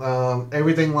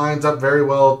 Everything lines up very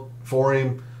well for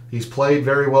him. He's played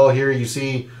very well here. You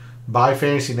see, by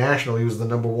Fantasy National, he was the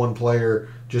number one player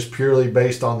just purely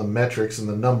based on the metrics and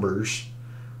the numbers.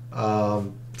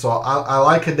 So I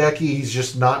like Hideki. He's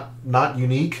just not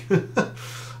unique.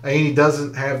 And he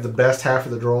doesn't have the best half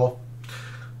of the draw.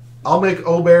 I'll make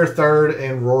Aubert third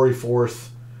and Rory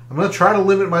fourth. I'm going to try to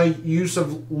limit my use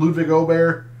of Ludwig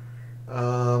Aubert.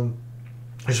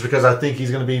 Just because I think he's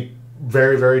going to be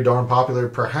very, very darn popular.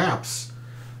 Perhaps,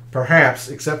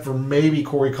 except for maybe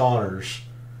Corey Connors,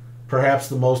 perhaps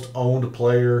the most owned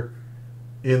player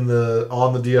on the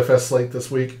DFS slate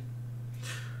this week.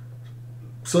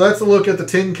 So that's a look at the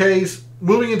 10Ks.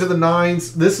 Moving into the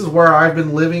 9s, this is where I've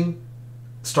been living,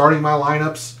 starting my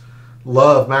lineups.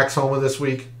 Love Max Homa this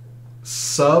week.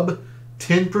 Sub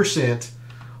 10%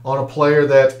 on a player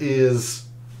that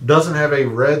doesn't have a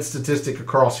red statistic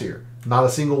across here. Not a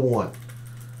single one.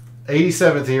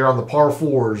 87th here on the par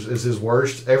 4s is his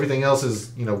worst. Everything else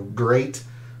is, great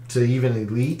to even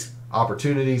elite.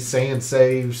 Opportunities, sand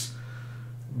saves,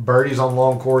 birdies on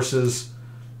long courses.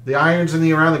 The irons and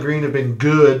the around the green have been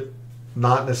good,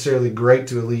 not necessarily great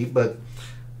to elite, but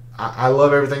I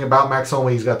love everything about Max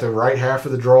Homa. He's got the right half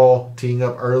of the draw, teeing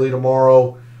up early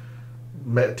tomorrow.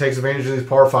 Takes advantage of these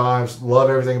par fives. Love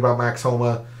everything about Max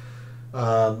Homa.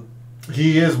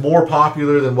 He is more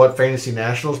popular than what Fantasy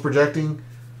National is projecting.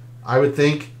 I would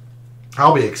think.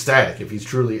 I'll be ecstatic if he's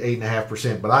truly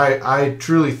 8.5%. But I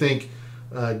truly think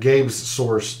Gabe's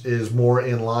source is more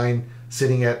in line,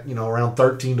 sitting at around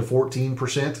 13 to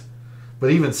 14%.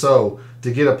 But even so,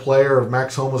 to get a player of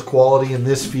Max Homa's quality in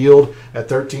this field at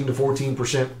 13 to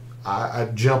 14%, I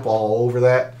jump all over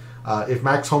that. If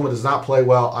Max Homa does not play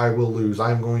well, I will lose.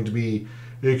 I'm going to be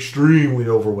extremely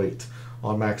overweight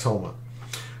on Max Homa.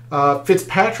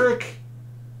 Fitzpatrick,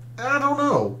 I don't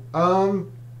know.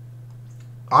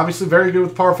 Obviously very good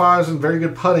with par fives and very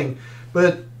good putting,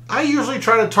 but I usually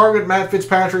try to target Matt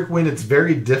Fitzpatrick when it's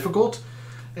very difficult.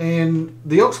 And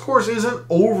the Oaks course isn't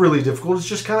overly difficult. It's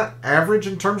just kind of average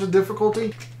in terms of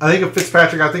difficulty. I think of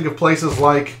Fitzpatrick, I think of places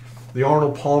like the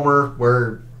Arnold Palmer,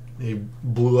 where he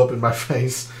blew up in my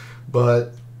face.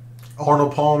 But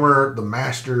Arnold Palmer, the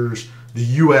Masters, the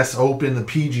U.S. Open, the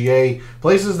PGA,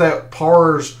 places that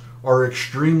pars are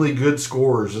extremely good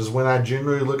scores is when I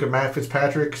generally look at Matt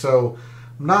Fitzpatrick. So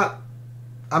I'm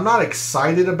not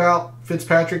excited about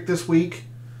Fitzpatrick this week.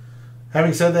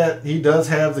 Having said that, he does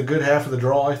have the good half of the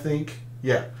draw, I think.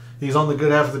 Yeah, he's on the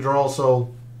good half of the draw,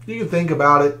 so you can think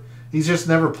about it. He's just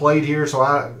never played here, so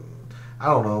I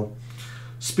don't know.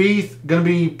 Spieth, going to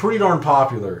be pretty darn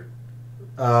popular.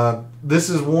 This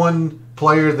is one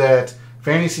player that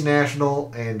Fantasy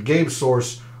National and Gabe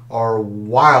Source are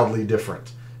wildly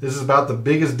different. This is about the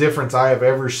biggest difference I have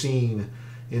ever seen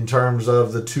in terms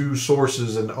of the two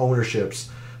sources and ownerships.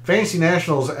 Fantasy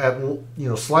National's at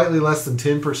slightly less than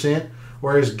 10%,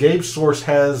 whereas Gabe Source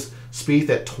has Spieth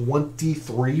at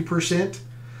 23%.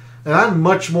 And I'm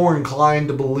much more inclined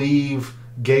to believe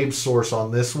Gabe Source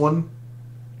on this one,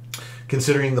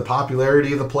 considering the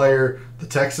popularity of the player, the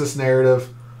Texas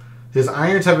narrative. His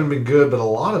irons haven't been good, but a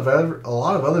lot of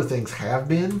other things have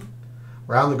been.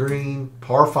 Around the green,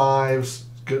 par fives,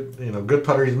 good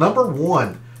putter. He's number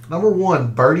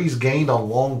one birdies gained on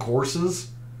long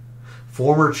courses.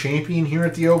 Former champion here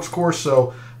at the Oaks course.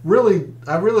 So really,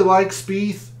 I really like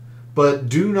Spieth, but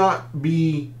do not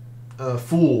be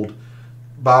fooled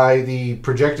by the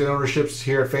projected ownerships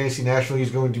here at Fantasy National.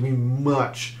 He's going to be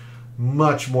much,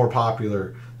 much more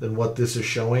popular than what this is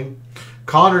showing.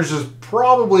 Connors is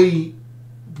probably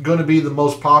going to be the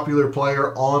most popular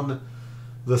player on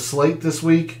the slate this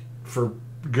week for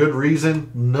good reason.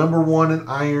 Number one in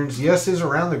irons. Yes, his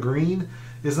around the green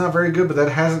is not very good, but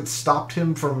that hasn't stopped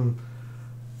him from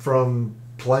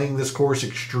playing this course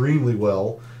extremely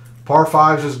well. Par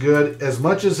fives is good. As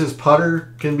much as his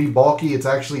putter can be bulky, it's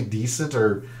actually decent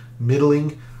or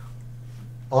middling.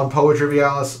 On Poa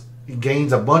Trivialis, he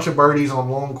gains a bunch of birdies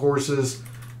on long courses,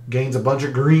 gains a bunch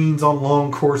of greens on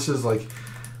long courses.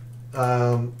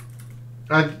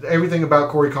 Everything about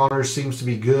Corey Connors seems to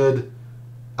be good.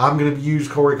 I'm going to use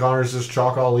Corey Connors as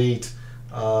chalk I'll eat.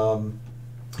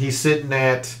 He's sitting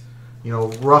at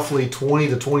roughly 20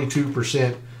 to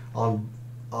 22% on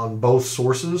both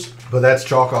sources, but that's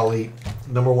chalk I'll eat.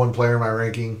 Number one player in my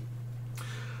ranking.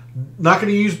 Not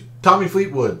going to use Tommy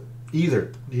Fleetwood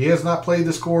either. He has not played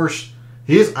this course.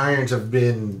 His irons have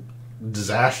been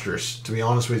disastrous, to be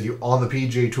honest with you, on the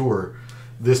PGA Tour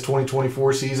this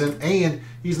 2024 season, and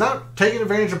he's not taking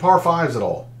advantage of par fives at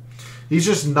all. He's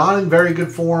just not in very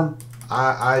good form.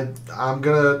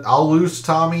 I'll lose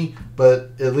Tommy,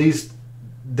 but at least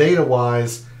data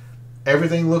wise,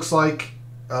 everything looks like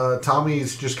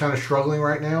Tommy's just kind of struggling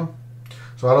right now.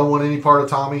 So I don't want any part of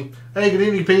Tommy. Hey, good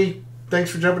evening, P. Thanks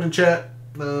for jumping in chat.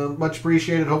 Much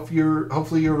appreciated.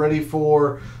 Hopefully you're ready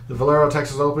for the Valero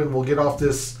Texas Open. We'll get off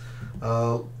this,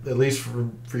 at least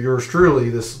for yours truly,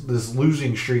 this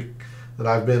losing streak that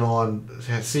I've been on,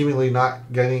 seemingly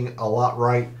not getting a lot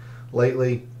right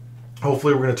lately.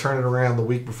 Hopefully we're going to turn it around the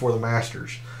week before the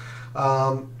Masters.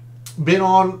 Been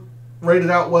on,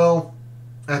 rated out well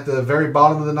at the very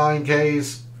bottom of the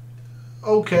 9Ks.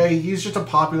 Okay, he's just a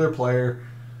popular player.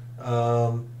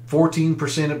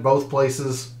 14% at both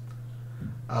places.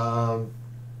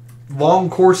 Long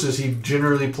courses he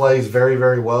generally plays very,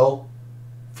 very well.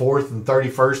 4th and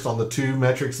 31st on the two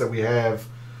metrics that we have,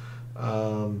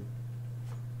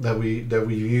 that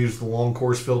we use the long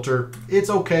course filter. It's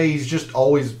okay. He's just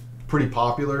always pretty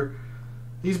popular.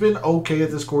 He's been okay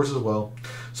at this course as well.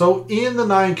 So in the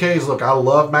 9Ks, look, I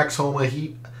love Max Homa.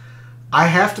 I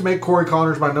have to make Corey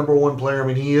Connors my number one player. I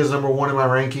mean, he is number one in my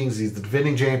rankings. He's the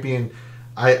defending champion.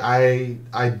 I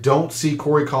don't see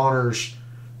Corey Connors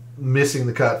missing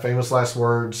the cut. Famous last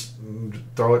words.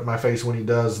 Throw it in my face when he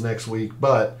does next week.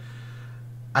 But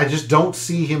I just don't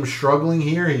see him struggling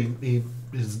here.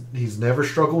 He's never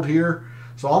struggled here.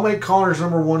 So I'll make Connors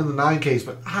number one in the 9Ks.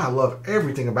 But I love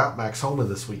everything about Max Homa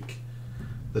this week.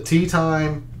 The tee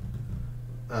time,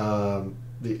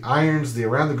 the irons, the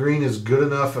around the green is good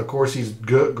enough. Of course, he's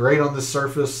great on this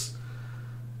surface.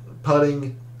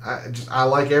 Putting, I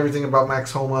like everything about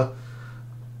Max Homa.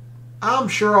 I'm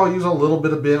sure I'll use a little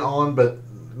bit of bent on, but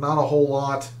not a whole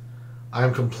lot.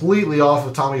 I'm completely off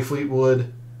of Tommy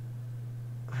Fleetwood.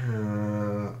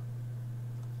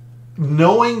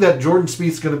 Knowing that Jordan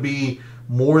Spieth's going to be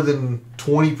more than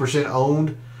 20%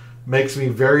 owned makes me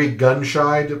very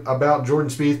gun-shy about Jordan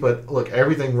Spieth, but look,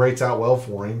 everything rates out well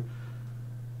for him.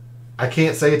 I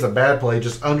can't say it's a bad play.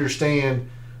 Just understand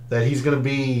that he's going to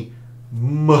be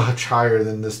much higher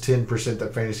than this 10%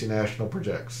 that Fantasy National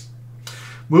projects.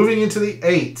 Moving into the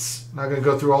 8s. Not going to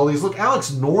go through all these. Look,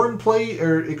 Alex Noren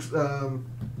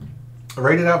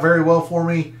rated out very well for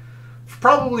me.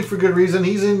 Probably for good reason.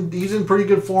 He's in pretty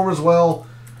good form as well.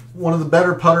 One of the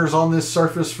better putters on this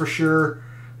surface for sure.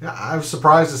 I'm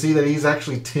surprised to see that he's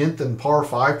actually 10th in par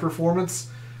 5 performance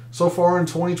so far in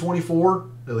 2024.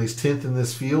 At least 10th in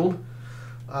this field.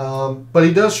 But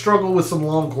he does struggle with some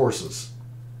long courses.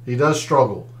 He does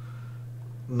struggle.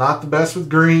 Not the best with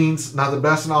greens. Not the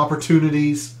best in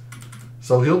opportunities.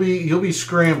 So he'll be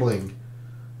scrambling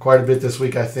quite a bit this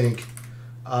week, I think.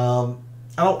 I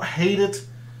don't hate it.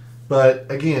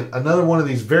 But again, another one of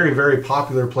these very, very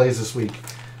popular plays this week.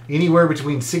 Anywhere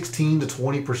between 16 to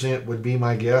 20% would be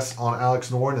my guess on Alex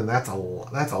Noren, and that's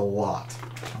a lot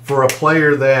for a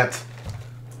player that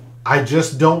I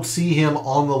just don't see him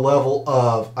on the level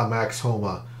of a Max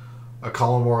Homa, a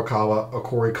Colin Morikawa, a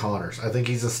Corey Connors. I think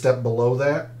he's a step below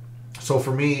that. So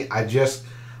for me, I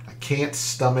can't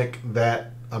stomach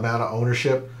that amount of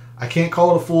ownership. I can't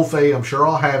call it a full fade. I'm sure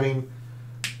I'll have him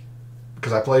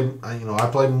because I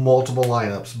play multiple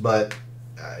lineups, but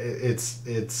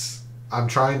I'm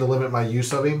trying to limit my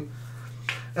use of him.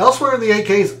 Elsewhere in the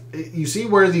 8Ks, you see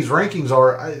where these rankings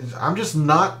are. I'm just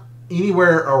not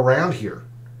anywhere around here.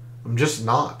 I'm just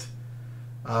not.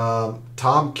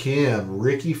 Tom Kim,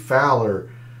 Ricky Fowler.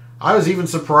 I was even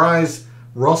surprised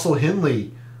Russell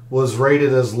Henley was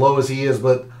rated as low as he is,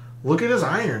 but look at his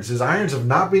irons. His irons have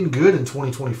not been good in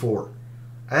 2024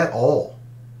 at all.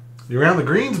 The around the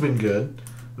green's been good,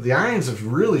 but the irons have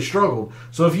really struggled.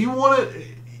 So if you want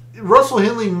to, Russell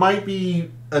Henley might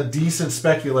be a decent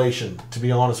speculation, to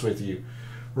be honest with you.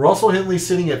 Russell Henley's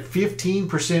sitting at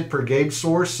 15% per Gabe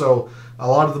source, so a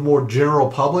lot of the more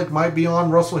general public might be on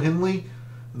Russell Henley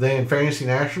than Fantasy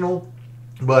National.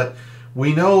 But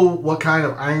we know what kind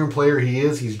of iron player he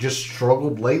is. He's just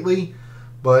struggled lately.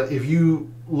 But if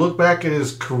you look back at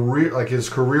his career, like his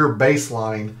career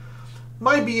baseline,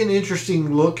 might be an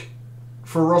interesting look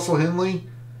for Russell Henley.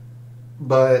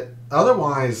 But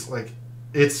otherwise, like,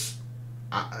 it's...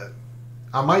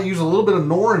 I might use a little bit of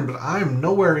Noren, but I'm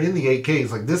nowhere in the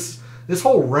 8Ks. Like, this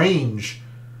whole range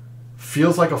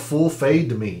feels like a full fade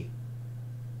to me.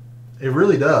 It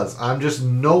really does. I'm just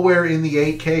nowhere in the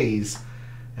 8Ks,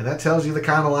 and that tells you the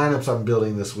kind of lineups I'm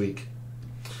building this week.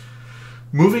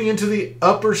 Moving into the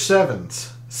upper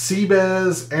 7s.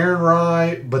 Seabez, Aaron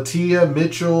Rai, Batia,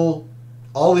 Mitchell,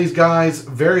 all these guys,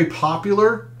 very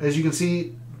popular. As you can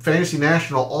see, Fantasy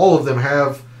National, all of them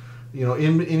have,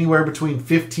 anywhere between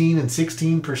 15 and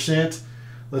 16%.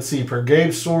 Let's see, per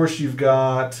Gabe source, you've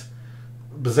got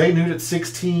Bazay at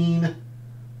 16,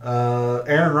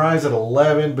 Aaron Rye's at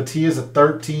 11, Batia's at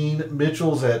 13,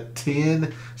 Mitchell's at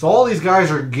 10. So all these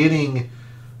guys are getting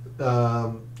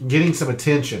some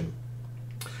attention.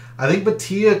 I think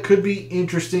Batia could be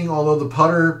interesting, although the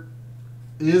putter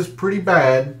is pretty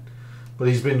bad, but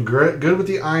he's been good with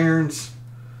the irons.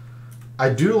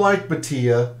 I do like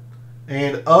Batia.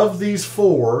 And of these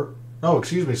four, so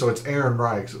it's Aaron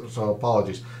Reich, so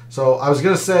apologies. So I was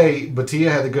going to say Batia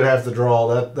had the good half of the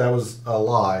draw. That was a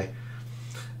lie.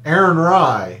 Aaron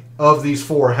Rai, of these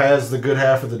four, has the good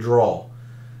half of the draw.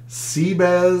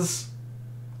 Seabez,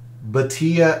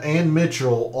 Batia, and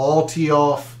Mitchell all tee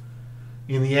off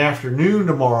in the afternoon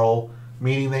tomorrow,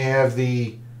 meaning they have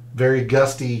the very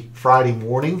gusty Friday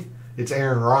morning. It's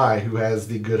Aaron Rai who has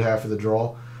the good half of the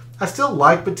draw. I still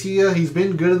like Batia. He's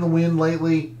been good in the wind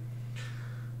lately.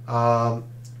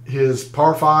 His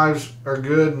par 5s are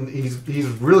good, and he's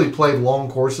really played long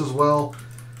courses well.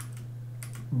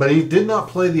 But he did not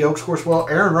play the Oaks course well.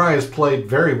 Aaron Rai has played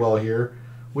very well here.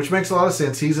 which makes a lot of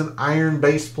sense. He's an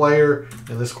iron-based player,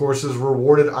 and this course is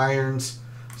rewarded irons.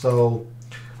 So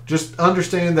just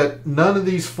understand that none of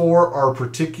these four are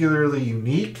particularly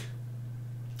unique.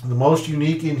 The most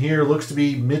unique in here looks to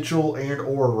be Mitchell and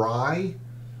or Rye.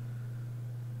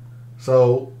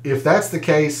 So if that's the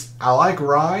case, I like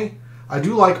Rye. I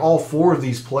do like all four of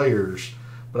these players,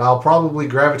 but I'll probably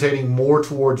gravitating more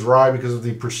towards Rye because of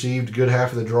the perceived good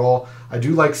half of the draw. I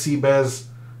do like Seabez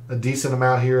a decent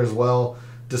amount here as well,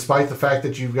 despite the fact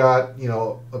that you've got, you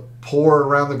know, a poor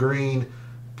around the green,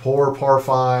 poor par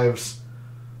fives.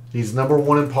 He's number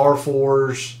one in par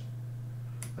fours.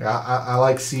 I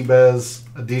like Seabez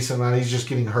a decent amount. He's just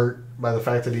getting hurt by the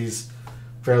fact that he's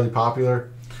fairly popular.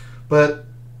 But,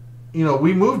 you know,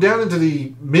 we moved down into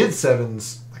the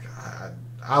mid-sevens. Like,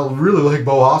 I really like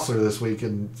Beau Hossler this week,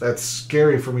 and that's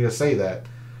scary for me to say that.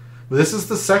 But this is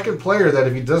the second player that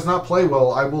if he does not play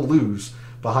well, I will lose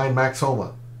behind Max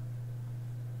Homa.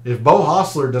 If Beau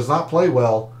Hossler does not play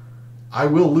well, I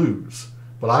will lose.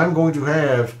 But I'm going to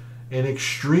have an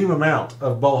extreme amount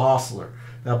of Beau Hossler.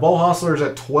 Now, Beau Hossler is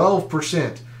at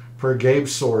 12% per Gabe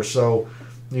source. So,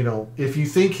 you know, if you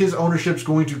think his ownership is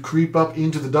going to creep up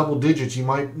into the double digits, you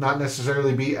might not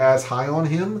necessarily be as high on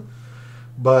him.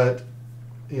 But,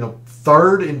 you know,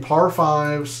 third in par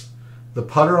fives. The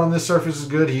putter on this surface is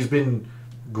good. He's been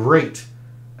great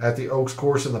at the Oaks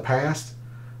course in the past.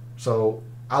 So,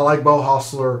 I like Beau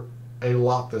Hossler a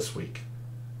lot this week.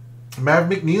 Mav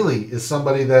McNeely is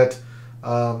somebody that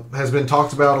has been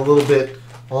talked about a little bit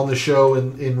on the show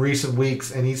in recent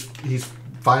weeks, and he's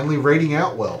finally rating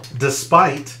out well.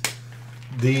 Despite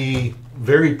the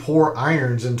very poor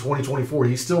irons in 2024,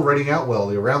 he's still rating out well.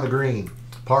 The around the green,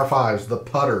 par fives, the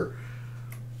putter,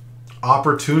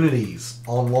 opportunities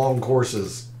on long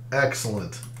courses,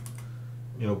 excellent.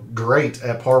 You know, great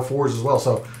at par fours as well.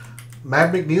 So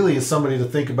Matt McNeely is somebody to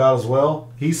think about as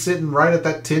well. He's sitting right at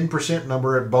that 10%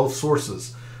 number at both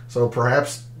sources. So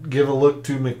perhaps give a look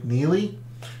to McNeely.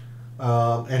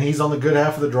 And he's on the good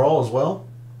half of the draw as well.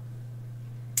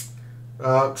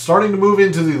 Starting to move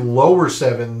into the lower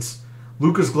sevens,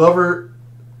 Lucas Glover,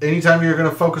 anytime you're going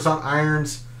to focus on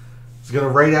irons, is going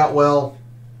to rate out well.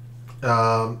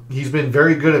 He's been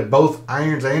very good at both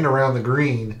irons and around the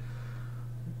green.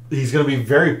 He's going to be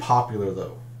very popular,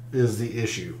 though, is the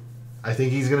issue. I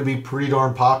think he's going to be pretty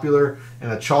darn popular,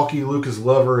 and a chalky Lucas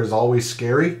Glover is always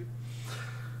scary.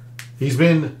 He's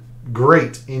been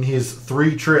great in his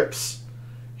 3 trips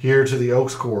here to the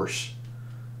Oaks course.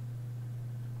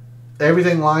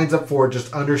 Everything lines up for it.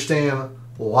 Just understand,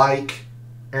 like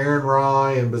Aaron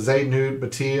Rye and Bezadenhout,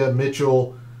 Batia,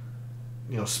 Mitchell,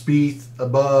 you know, Spieth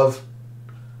above,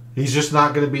 he's just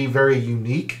not going to be very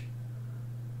unique.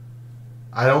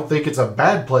 I don't think it's a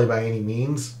bad play by any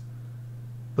means,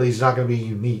 but he's not going to be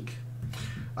unique.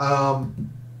 Højgaard,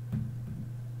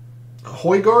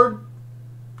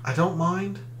 I don't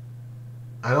mind.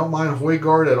 I don't mind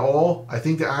Højgaard at all. I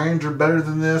think the irons are better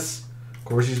than this. Of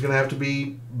course, he's going to have to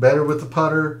be better with the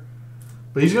putter.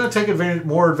 But he's going to take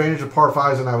more advantage of par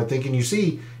 5s than I would think. And you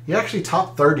see, he actually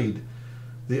top 30'd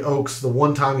the Oaks the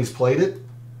one time he's played it.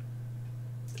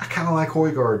 I kind of like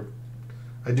Højgaard.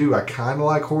 I do. I kind of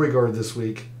like Højgaard this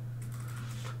week.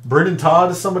 Brendan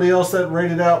Todd is somebody else that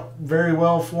rated out very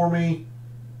well for me.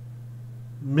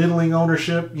 Middling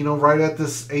ownership, you know, right at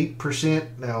this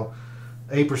 8%. Now,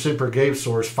 8% per Gabe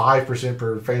source, 5%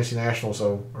 per Fantasy National,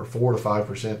 so, or 4 to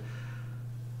 5%.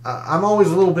 I'm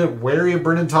always a little bit wary of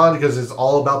Brendan Todd because it's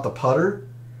all about the putter.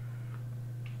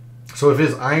 So if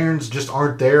his irons just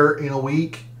aren't there in a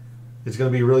week, it's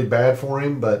going to be really bad for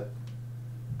him, but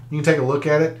you can take a look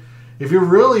at it. If you're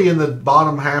really in the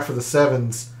bottom half of the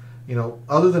sevens, you know,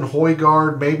 other than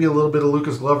Højgaard, maybe a little bit of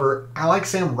Lucas Glover, I like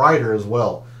Sam Ryder as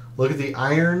well. Look at the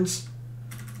irons.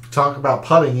 Talk about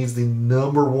putting. He's the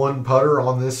 #1 putter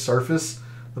on this surface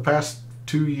the past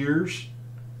 2 years.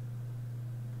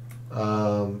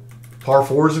 Par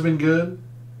 4s have been good.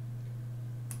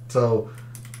 So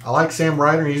I like Sam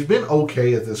Ryder. He's been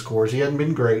okay at this course. He hasn't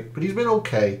been great, but he's been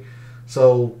okay.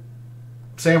 So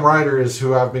Sam Ryder is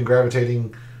who I've been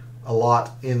gravitating a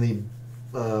lot in the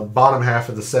bottom half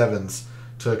of the sevens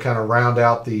to kind of round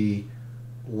out the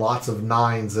lots of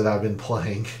 9s that I've been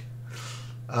playing.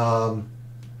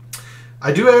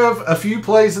 I do have a few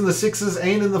plays in the 6s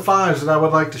and in the 5s that I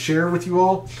would like to share with you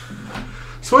all.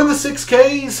 So in the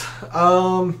 6Ks,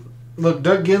 look,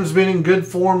 Doug Gim's been in good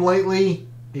form lately.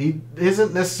 He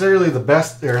isn't necessarily the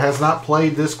best, or has not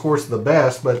played this course the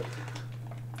best, but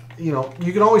you know,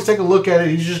 you can always take a look at it.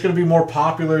 He's just going to be more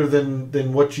popular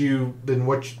than what you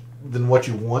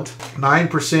want.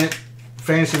 9%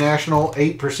 Fantasy National,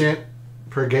 8%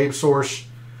 per Gabe source.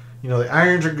 You know, the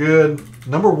irons are good.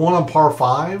 Number 1 on par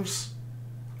 5s.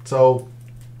 So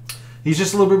he's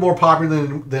just a little bit more popular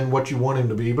than what you want him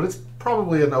to be, but it's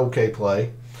probably an okay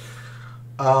play.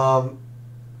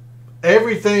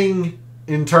 Everything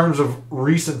in terms of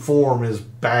recent form is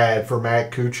bad for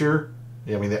Matt Kuchar.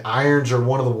 I mean, the irons are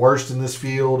one of the worst in this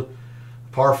field.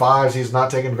 Par 5s, he's not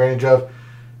taking advantage of.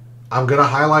 I'm going to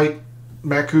highlight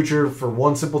Matt Kuchar for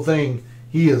one simple thing.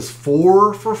 He is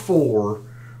 4 for 4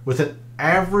 with an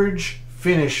average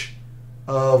finish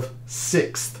of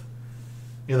 6th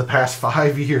in the past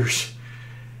 5 years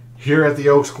here at the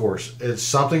Oaks course. It's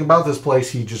something about this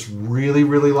place he just really,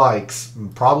 really likes.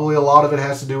 And probably a lot of it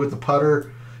has to do with the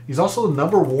putter. He's also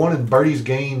number 1 in birdies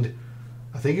gained.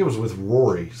 I think it was with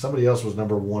Rory. Somebody else was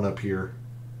number 1 up here.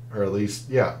 Or at least,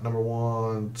 yeah, number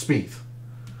 1, Spieth.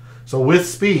 So with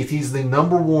Spieth, he's the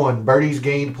number 1 birdies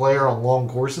gained player on long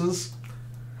courses.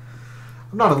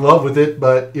 I'm not in love with it,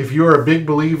 but if you're a big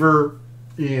believer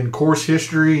in course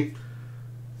history,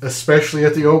 especially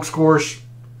at the Oaks course,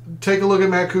 take a look at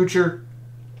Matt Kuchar.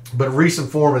 But recent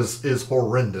form is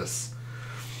horrendous.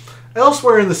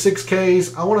 Elsewhere in the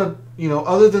 6Ks, I want to,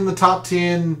 other than the top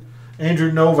 10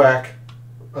 Andrew Novak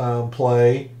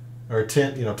play, or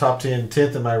 10, top 10,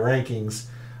 10th in my rankings,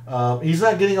 he's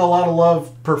not getting a lot of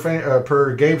love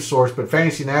per game source, but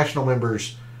Fantasy National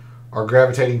members are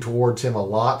gravitating towards him a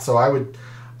lot. So I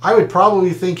would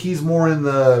probably think he's more in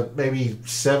the maybe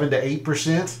 7 to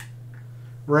 8%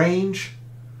 range.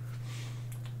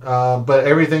 But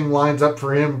everything lines up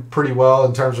for him pretty well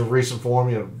in terms of recent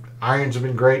form. Irons have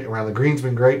been great, around the green's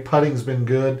been great, putting's been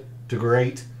good to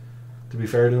great, to be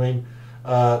fair to him.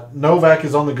 Novak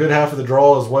is on the good half of the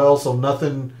draw as well, so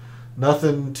nothing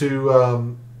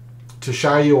to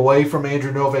shy you away from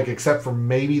Andrew Novak except for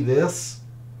maybe this.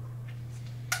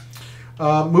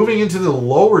 Moving into the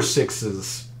lower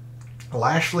 6s,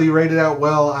 Lashley rated out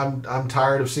well. I'm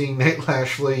tired of seeing Nate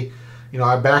Lashley.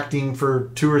 I backed him for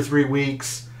 2 or 3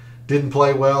 weeks, didn't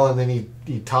play well, and then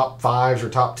he top 5s or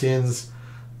top 10s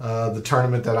the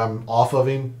tournament that I'm off of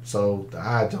him. So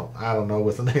I don't know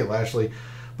with the Nate Lashley.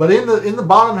 But in the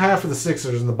bottom half of the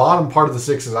Sixers, in the bottom part of the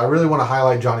Sixers, I really want to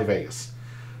highlight Johnny Vegas.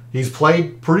 He's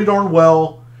played pretty darn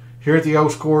well here at the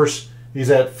Oaks course.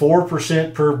 He's at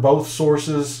 4% per both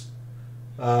sources.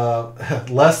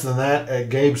 Less than that at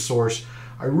Gabe's source.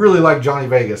 I really like Johnny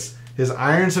Vegas. His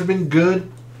irons have been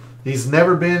good. He's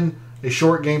never been a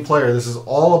short game player. This is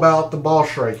all about the ball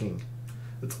striking.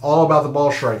 It's all about the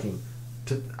ball striking.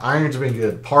 Irons have been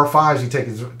good. Par 5s he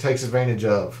takes advantage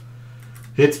of.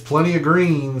 Hits plenty of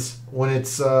greens when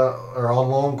it's or on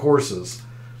long courses.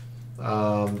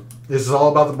 This is all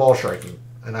about the ball striking.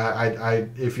 And I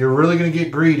if you're really going to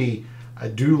get greedy, I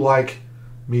do like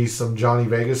me some Johnny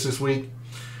Vegas this week.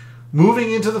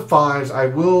 Moving into the 5s, I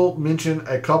will mention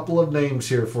a couple of names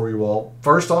here for you all.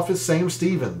 First off is Sam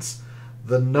Stevens,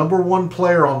 the number 1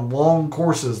 player on long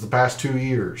courses the past 2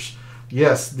 years.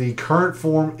 Yes, the current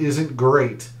form isn't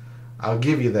great. I'll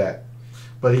give you that.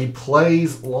 But he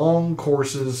plays long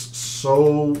courses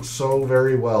so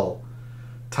very well.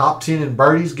 Top 10 in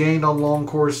birdies gained on long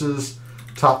courses.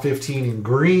 Top 15 in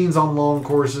greens on long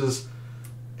courses.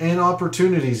 And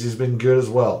opportunities has been good as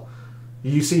well.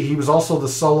 You see, he was also the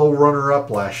solo runner-up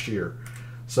last year.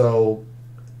 So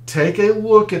take a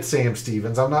look at Sam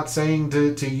Stevens. I'm not saying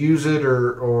to use it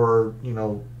or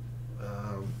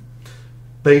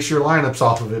base your lineups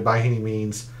off of it by any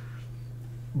means.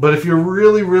 But if you're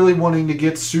really wanting to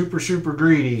get super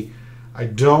greedy, I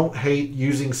don't hate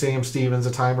using Sam Stevens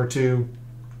a time or two.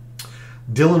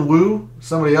 Dylan Wu,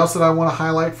 somebody else that I want to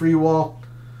highlight for you all.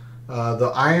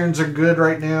 The irons are good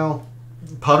right now.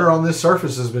 Putter on this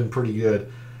surface has been pretty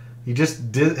good. He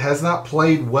just has not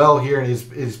played well here, and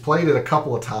he's played it a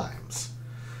couple of times.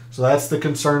 So that's the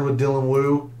concern with Dylan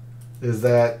Wu, is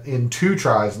that in 2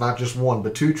 tries, not just 1,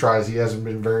 but 2 tries, he hasn't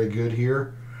been very good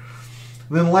here.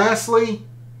 And then lastly,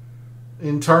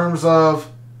 in terms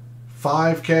of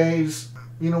 5Ks,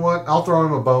 you know what? I'll throw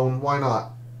him a bone. Why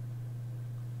not?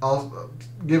 I'll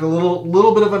give a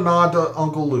little bit of a nod to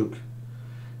Uncle Luke.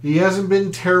 He hasn't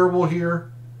been terrible here.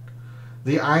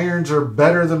 The irons are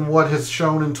better than what has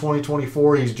shown in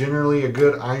 2024. He's generally a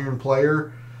good iron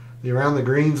player. The around the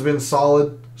green's been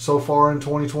solid so far in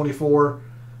 2024.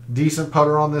 Decent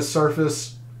putter on this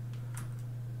surface.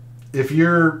 If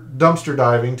you're dumpster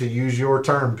diving, to use your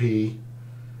term, P,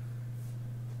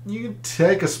 you can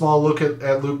take a small look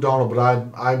at Luke Donald, but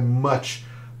I much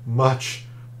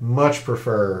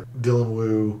prefer Dylan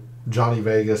Wu, Johnny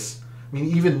Vegas. I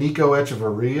mean, even Nico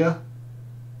Echeverria,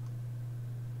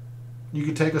 you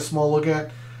could take a small look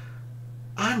at.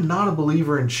 I'm not a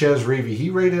believer in Ches Reavie. He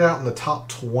rated out in the top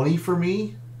 20 for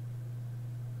me.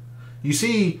 you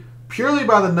see, purely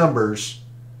by the numbers,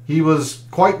 he was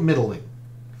quite middling.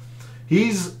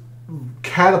 He's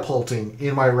catapulting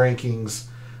in my rankings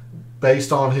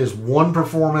based on his one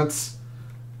performance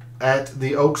at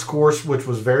the Oaks course, which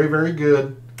was very, very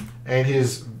good, and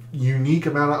his unique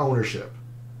amount of ownership.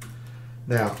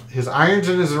 Now, his irons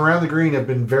and his around the green have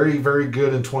been very, very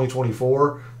good in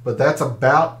 2024, but that's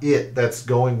about it that's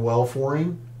going well for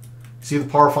him. See, the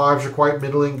par 5s are quite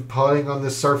middling. Putting on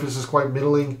this surface is quite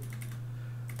middling.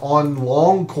 On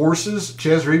long courses,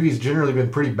 Ches Reavie's generally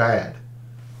been pretty bad.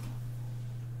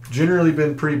 Generally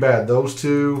been pretty bad. Those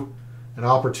two and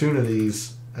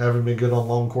opportunities haven't been good on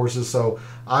long courses, so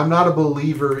I'm not a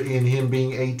believer in him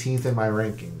being 18th in my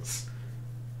rankings.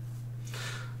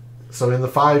 So in the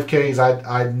 5Ks,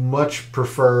 I'd much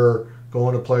prefer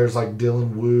going to players like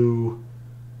Dylan Wu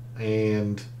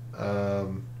and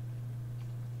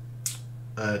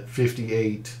at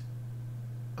 58.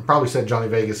 I probably said Johnny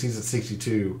Vegas. He's at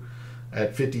 62.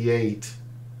 At 58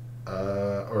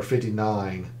 or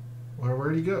 59.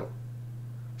 Where'd he go?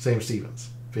 Sam Stevens,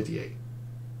 58.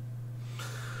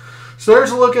 So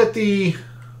there's a look at the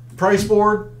price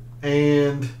board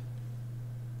and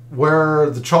where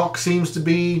the chalk seems to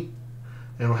be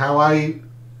and how I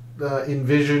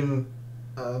envision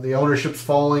the ownerships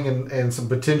falling and some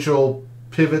potential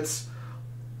pivots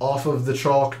off of the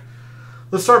chalk.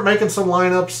 Let's start making some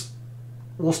lineups.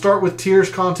 We'll start with tiers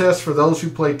contests for those who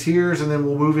play tiers, and then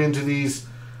we'll move into these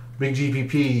big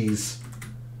GPPs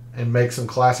and make some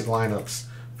classic lineups.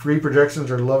 Free projections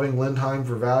are loving Lindheim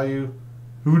for value.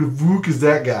 Who the vook is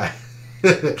that guy?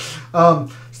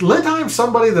 Lindheim's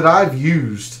somebody that I've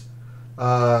used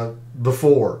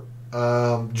before.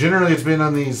 Generally, it's been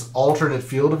on these alternate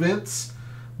field events,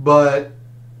 but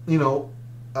you know,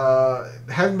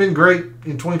 haven't been great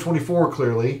in 2024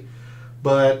 clearly.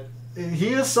 But he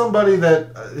is somebody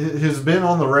that has been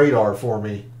on the radar for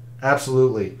me.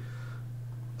 Absolutely.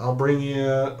 I'll bring you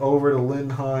over to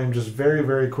Lindheim just very,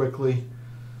 very quickly.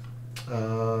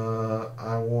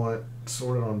 I want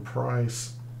sorted on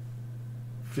price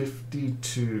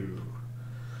 52.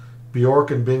 Bjork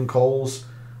and Ben Coles.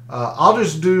 I'll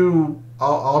just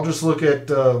look at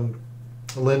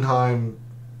Lindheim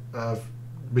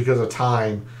because of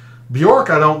time.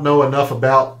 Bjork I don't know enough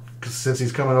about since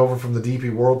he's coming over from the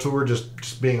DP World Tour.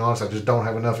 Just being honest, I just don't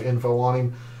have enough info on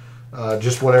him.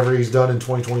 Just whatever he's done in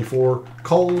 2024.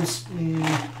 Coles.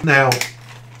 Now,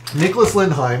 Nicholas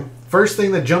Lindheim, first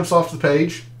thing that jumps off the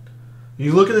page,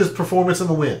 you look at his performance in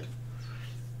the wind.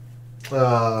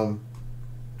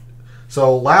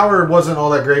 So Lauer wasn't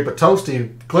all that great, but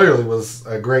Toasty clearly was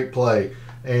a great play.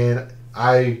 And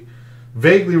I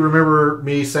vaguely remember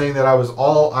me saying that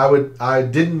I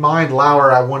didn't mind Lauer.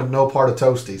 I wanted no part of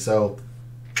Toasty. So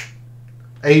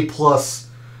A+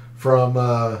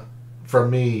 from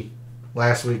me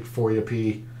last week for you,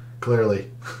 P.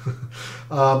 Clearly.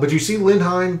 But you see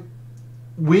Lindheim,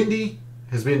 windy,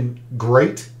 has been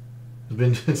great. Has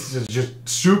been just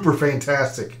super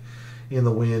fantastic in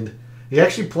the wind. He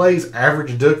actually plays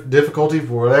average difficulty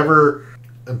for whatever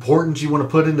importance you want to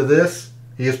put into this.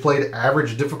 He has played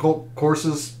average difficult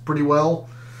courses pretty well.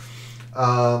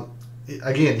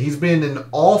 Again, he's been in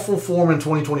awful form in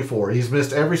 2024. He's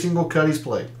missed every single cut he's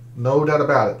played. No doubt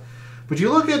about it. But you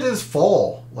look at his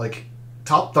fall, like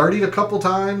top 30 a couple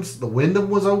times. The Wyndham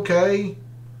was okay.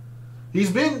 He's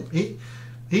been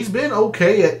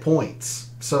okay at points.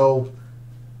 So,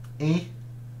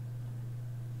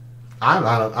 I'm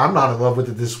not in love with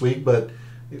it this week, but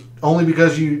only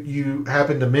because you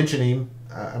happen to mention him.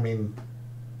 I mean,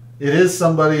 it is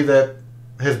somebody that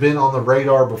has been on the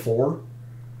radar before,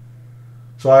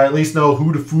 so I at least know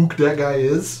who the fook that guy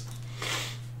is.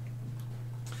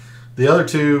 The other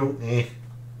two,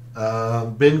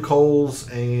 Ben Coles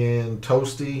and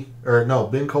Toasty, or no,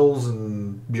 Ben Coles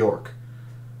and Bjork.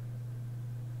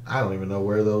 I don't even know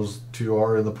where those two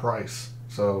are in the price.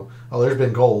 So, there's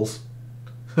Ben Coles.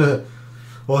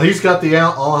 Well, he's got the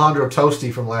Alejandro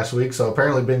Toasty from last week, so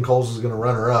apparently Ben Coles is going to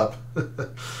run her up.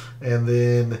 And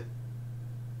then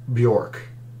Bjork.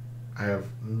 I have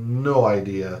no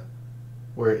idea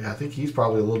where. I think he's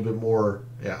probably a little bit more,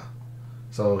 yeah.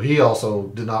 So he also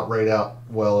did not rate out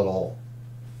well at all.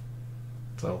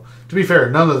 So, to be fair,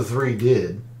 none of the three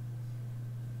did.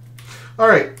 All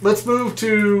right, let's move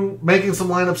to making some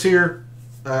lineups here,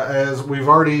 as we've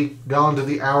already gone to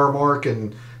the hour mark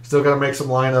and still got to make some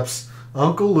lineups.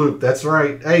 Uncle Luke, that's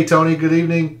right. Hey, Tony, good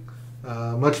evening.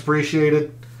 Much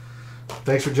appreciated.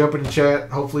 Thanks for jumping in chat.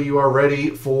 Hopefully you are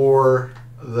ready for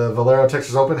the Valero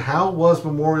Texas Open. How was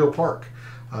Memorial Park?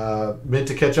 Meant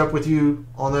to catch up with you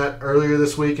on that earlier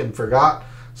this week and forgot.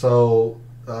 So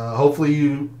Hopefully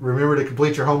you remember to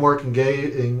complete your homework and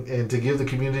to give the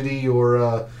community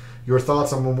your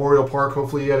thoughts on Memorial Park.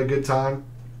 Hopefully you had a good time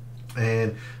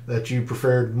and that you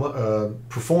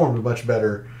performed much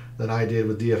better than I did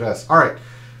with DFS. All right.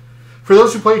 For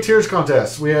those who play tiers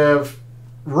contests, we have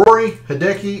Rory,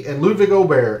 Hideki, and Ludwig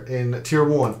Aubert in Tier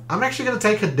 1. I'm actually going to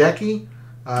take Hideki.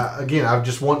 Again, I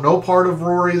just want no part of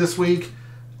Rory this week.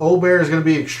 Aubert is going to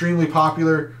be extremely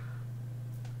popular.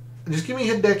 Just give me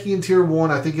Hideki in Tier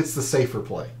 1. I think it's the safer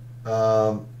play.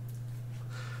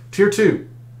 Tier 2,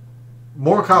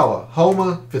 Morikawa,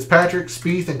 Homa, Fitzpatrick,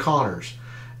 Spieth, and Connors.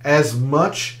 As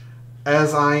much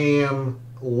as I am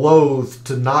loath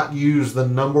to not use the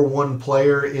number one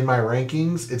player in my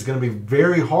rankings, it's going to be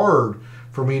very hard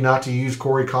for me not to use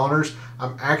Corey Connors.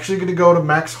 I'm actually going to go to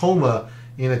Max Homa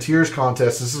in a tiers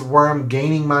contest. This is where I'm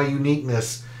gaining my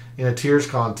uniqueness in a tiers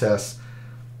contest.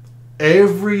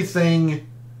 Everything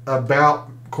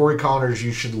about Corey Connors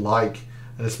you should like,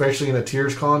 and especially in a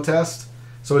tiers contest.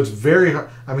 So it's very hard.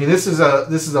 I mean, this is a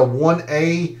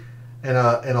 1A and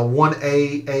a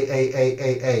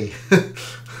 1A.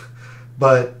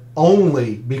 But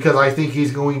only because I think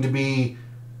he's going to be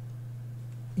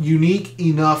unique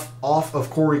enough off of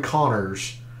Corey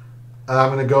Connors.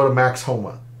 I'm going to go to Max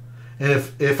Homa. And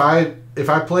if I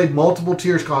played multiple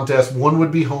tiers contests, one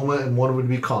would be Homa and one would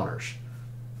be Connors.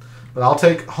 But I'll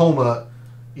take Homa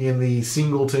in the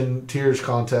singleton tiers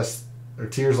contest or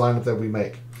tiers lineup that we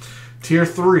make. Tier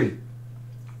 3,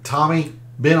 Tommy,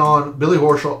 Ben On, Billy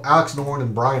Horschel, Alex Noren,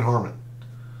 and Brian Harman.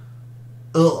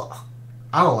 Ugh.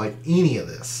 I don't like any of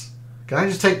this. Can I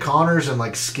just take Connors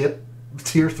and skip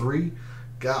Tier 3?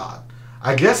 God.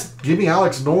 I guess give me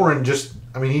Alex Noren.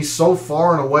 He's so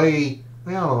far and away.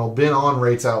 I don't know. Ben On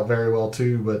rates out very well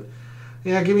too, but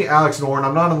yeah, give me Alex Noren.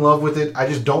 I'm not in love with it. I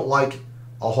just don't like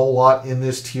a whole lot in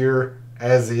this tier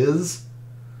as is.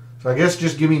 So I guess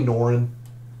just give me Noren.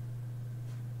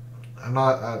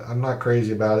 I'm not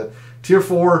crazy about it. Tier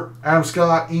 4, Adam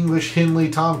Scott, English, Henley,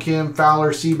 Tom Kim,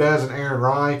 Fowler, Seabass, and Aaron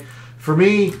Rai. For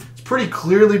me, it's pretty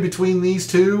clearly between these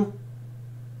two.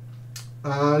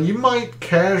 You might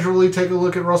casually take a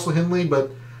look at Russell Henley,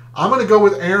 but I'm going to go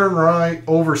with Aaron Rai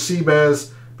over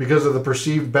Seabass because of the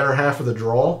perceived better half of the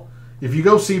draw. If you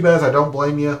go Seabass, I don't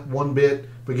blame you one bit,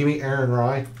 but give me Aaron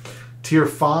Rai. Tier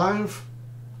 5,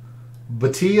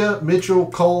 Batia, Mitchell,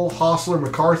 Cole, Hostler,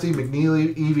 McCarthy,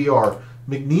 McNeely, EVR.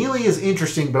 McNeely is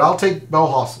interesting, but I'll take Beau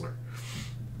Hostler.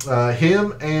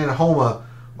 Him and Homa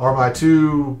are my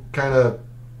two kind of,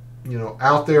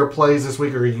 out there plays this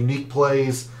week, or unique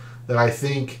plays that I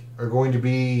think are going to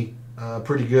be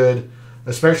pretty good,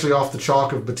 especially off the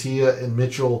chalk of Batia and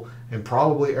Mitchell and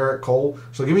probably Eric Cole.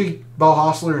 So give me Beau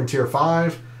Hostler in Tier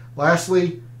 5.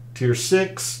 Lastly, Tier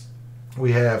 6,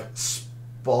 we have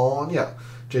Spawn. Yeah,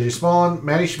 JJ Spawn,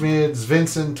 Matty Schmidt,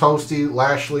 Vincent, Toasty,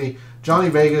 Lashley, Johnny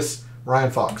Vegas,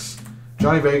 Ryan Fox.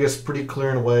 Johnny Vegas, pretty clear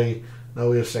and away.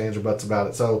 No ifs, ands, or buts about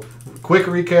it. So, quick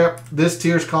recap. This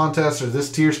tiers contest, or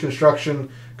this tiers construction,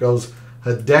 goes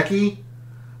Hideki,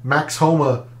 Max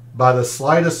Homa by the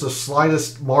slightest of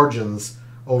slightest margins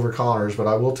over Connors, but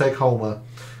I will take Homa.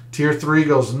 Tier 3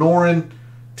 goes Noren.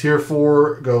 Tier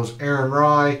 4 goes Aaron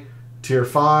Rai. Tier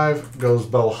 5 goes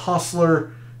Beau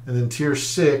Hostler. And then Tier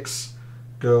 6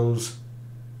 goes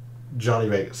Johnny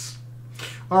Vegas.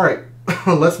 All right,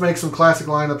 let's make some classic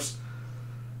lineups.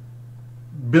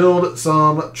 Build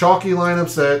some chalky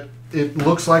lineups that it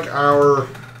looks like our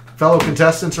fellow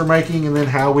contestants are making, and then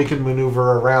how we can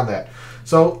maneuver around that.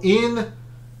 So to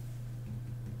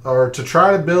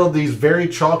try to build these very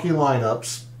chalky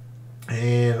lineups,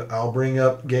 and I'll bring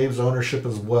up Gabe's ownership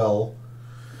as well.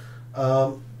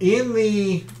 In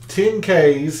the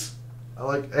 10Ks,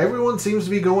 everyone seems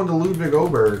to be going to Ludwig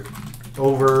Aubert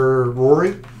over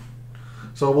Rory.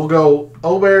 So we'll go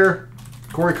Aubert.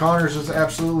 Corey Connors is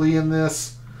absolutely in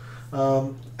this.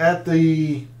 At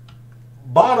the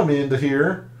bottom end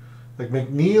here,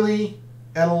 McNeely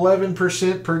at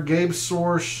 11% per Gabe's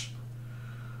source.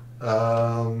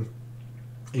 You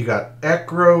got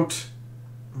Eckroat,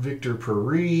 Victor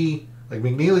Peri.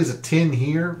 McNeely's a 10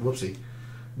 here. Whoopsie.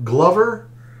 Glover,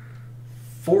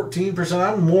 14%.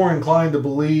 I'm more inclined to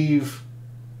believe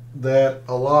that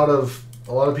a lot of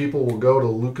people will go to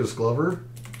Lucas Glover.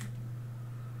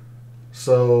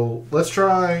 So let's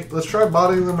try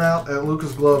botting them out at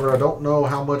Lucas Glover. I don't know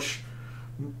how much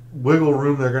wiggle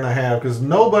room they're going to have, because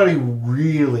nobody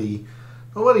really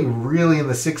in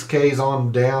the 6Ks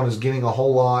on down is getting a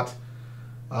whole lot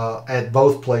at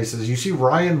both places. You see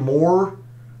Ryan Moore,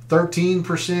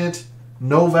 13%,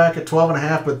 Novak at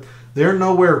 12.5%, but they're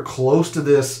nowhere close to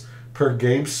this per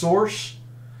Gabe's source.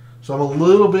 So I'm a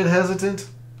little bit hesitant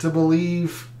to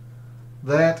believe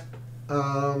that.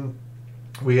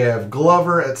 We have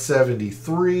Glover at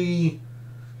 73.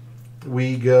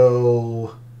 We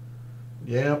go,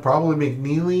 yeah, probably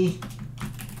McNeely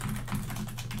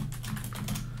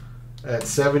at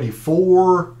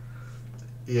 74.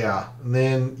 Yeah, and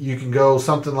then you can go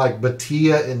something like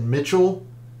Batia and Mitchell,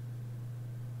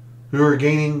 who are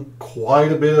gaining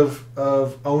quite a bit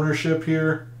of ownership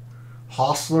here.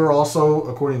 Hostler also,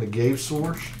 according to Gabe's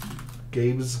source.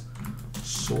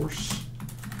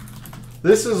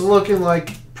 This is looking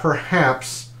like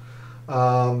perhaps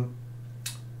the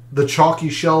chalky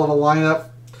shell of a lineup.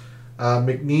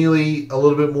 McNeely a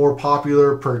little bit more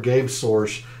popular per Gabe's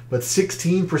source, but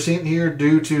 16% here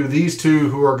due to these two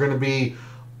who are going to be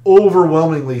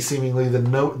overwhelmingly, seemingly,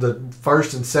 the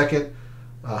first and second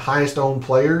highest owned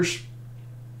players.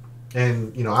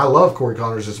 And, you know, I love Corey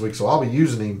Connors this week, so I'll be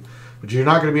using him. But you're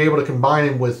not going to be able to combine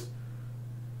him with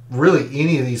really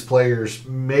any of these players,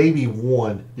 maybe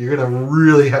one. You're going to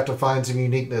really have to find some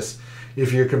uniqueness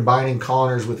if you're combining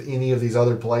Connors with any of these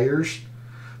other players.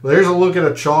 But there's a look at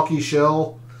a chalky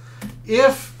shell.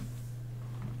 If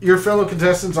your fellow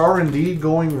contestants are indeed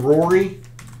going Rory,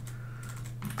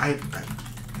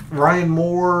 Ryan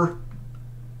Moore,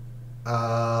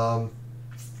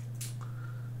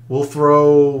 we'll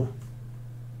throw...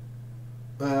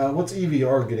 what's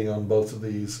EVR getting on both of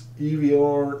these?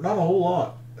 EVR, not a whole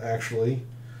lot, actually.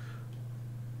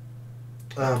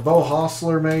 Bo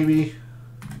Hostler, maybe,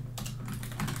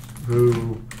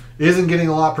 who isn't getting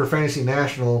a lot per Fantasy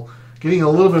National, getting a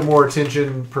little bit more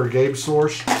attention per Gabe's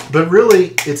source. But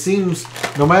really, it seems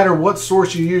no matter what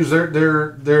source you use,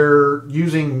 they're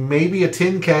using maybe a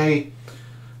 10K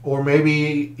or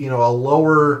maybe, you know, a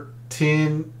lower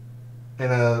 10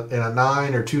 and a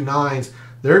 9 or 2 9s.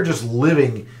 They're just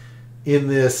living in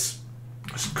this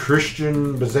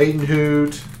Christian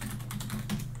Bezadenhout.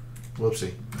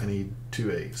 Whoopsie, I need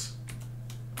 2 A's.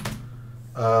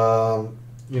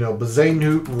 You know,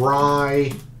 Bezadenhout,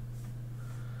 Rye,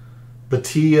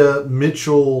 Batia,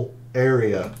 Mitchell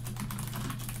area.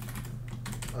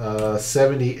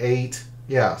 78.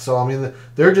 Yeah, so I mean,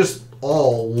 they're just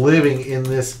all living in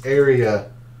this area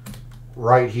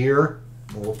right here.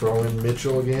 We'll throw in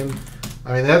Mitchell again.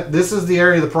 I mean, this is the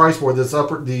area of the price board that's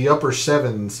the upper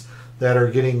sevens that are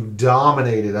getting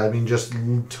dominated. I mean, just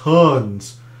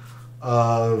tons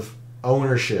of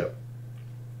ownership.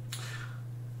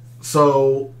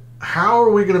 So how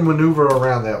are we going to maneuver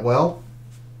around that? Well,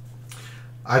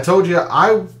 I told you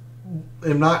I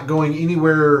am not going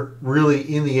anywhere really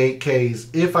in the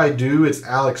 8Ks. If I do, it's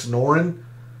Alex Noren.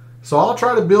 So I'll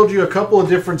try to build you a couple of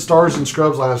different stars and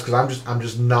scrubs lineups because I'm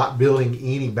just not building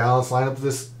any balanced lineup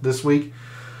this week.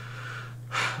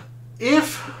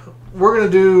 If we're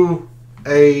gonna do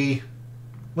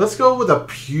let's go with a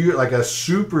pure, like a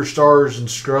super stars and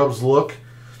scrubs look.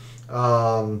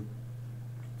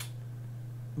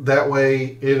 That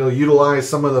way it'll utilize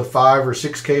some of the 5 or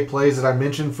 6K plays that I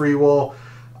mentioned for you all.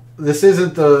 This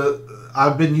isn't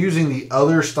I've been using the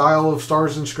other style of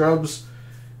stars and scrubs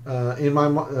in my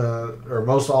or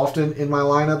most often in my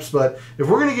lineups, but if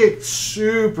we're going to get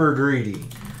super greedy,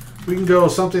 we can go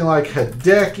something like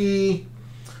Hideki.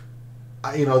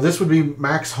 You know, this would be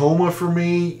Max Homa for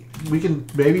me. We can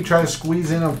maybe try to squeeze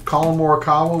in a Colin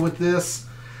Morikawa with this.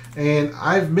 And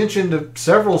I've mentioned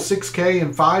several 6K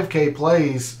and 5K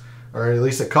plays, or at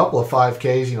least a couple of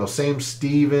 5Ks. You know, Sam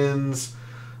Stevens,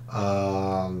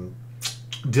 Dylan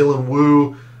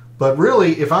Wu. But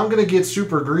really, if I'm going to get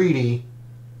super greedy,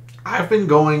 I've been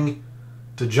going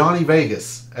to Johnny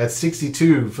Vegas at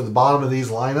 62 for the bottom of these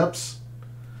lineups.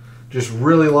 Just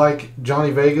really like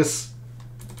Johnny Vegas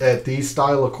at these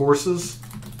style of courses.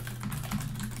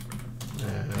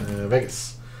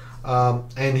 Vegas.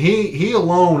 And he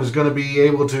alone is going to be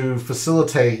able to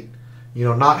facilitate, you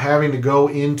know, not having to go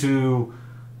into,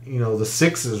 you know, the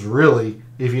 6s really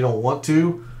if you don't want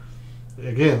to.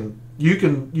 Again, you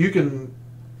can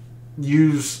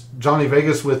use Johnny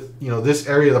Vegas with, you know, this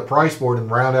area of the price board and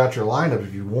round out your lineup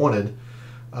if you wanted.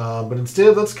 But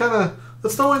instead, let's throw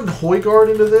in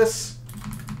Højgaard into this.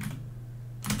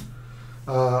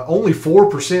 Only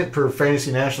 4% per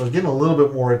Fantasy National is getting a little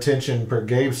bit more attention per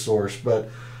Gabe's source, but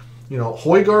you know,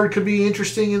 Højgaard could be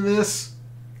interesting in this.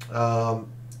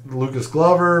 Lucas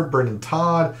Glover, Brendan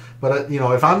Todd, but you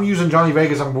know, if I'm using Johnny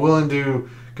Vegas, I'm willing to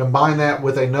combine that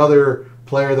with another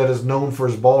player that is known for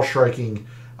his ball striking,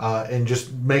 and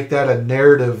just make that a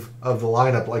narrative of the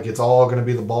lineup. Like it's all going to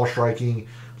be the ball striking,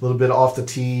 a little bit off the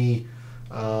tee,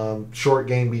 short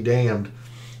game be damned.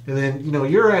 And then, you know,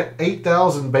 you're at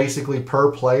 8,000 basically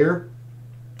per player.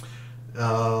 You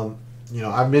know,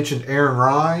 I mentioned Aaron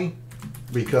Rye.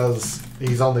 because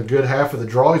he's on the good half of the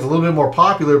draw. He's a little bit more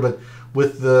popular, but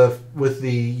with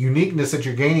the uniqueness that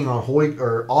you're gaining on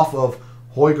off of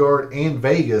Højgaard and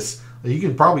Vegas, you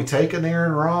can probably take an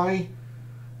Aaron Rai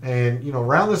and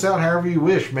round this out however you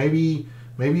wish. Maybe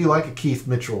you like a Keith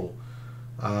Mitchell,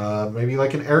 maybe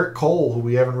like an Eric Cole, who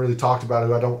we haven't really talked about,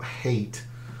 who I don't hate.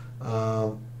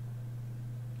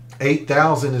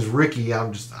 8,000 is Ricky.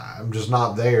 I'm just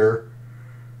not there.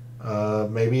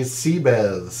 Maybe it's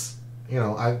Seabez.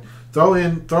 I throw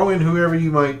in whoever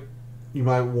you might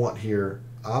want here.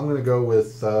 I'm gonna go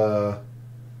with I'll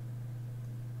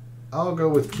go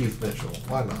with Keith Mitchell.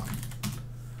 Why not?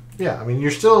 Yeah, I mean,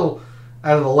 you're still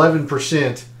at an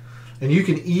 11%, and you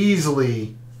can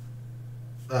easily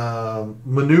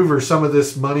maneuver some of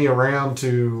this money around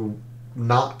to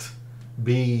not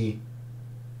be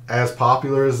as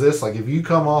popular as this. Like if you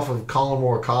come off of Colin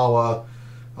Morikawa,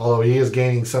 although he is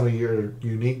gaining some of your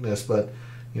uniqueness, but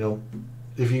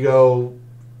if you go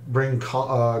bring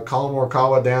Colin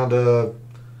Morikawa down to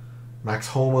Max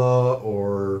Homa,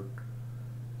 or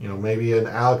maybe an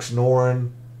Alex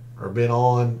Noren or Ben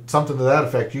On, something to that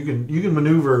effect, you can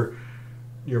maneuver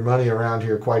your money around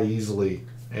here quite easily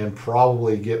and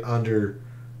probably get under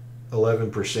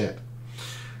 11%.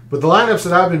 But the lineups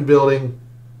that I've been building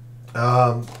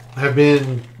have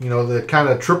been the kind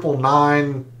of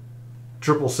 999,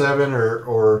 777,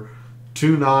 or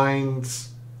 2 9s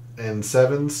and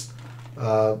 7s.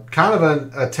 Kind of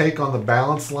a take on the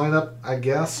balanced lineup, I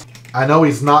guess. I know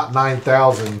he's not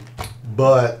 9,000,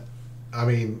 but I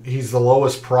mean he's the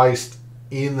lowest priced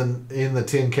in the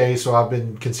 10K, so I've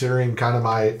been considering kind of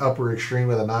my upper extreme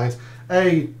of the 9s.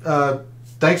 Hey,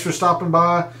 thanks for stopping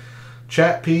by,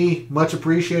 Chat P. Much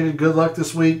appreciated. Good luck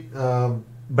this week.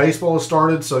 Baseball has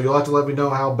started, so you'll have to let me know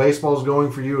how baseball is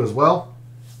going for you as well.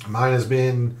 Mine has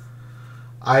been,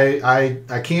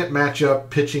 I can't match up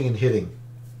pitching and hitting.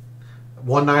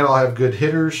 One night I'll have good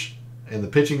hitters and the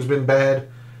pitching's been bad,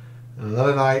 and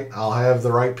another night I'll have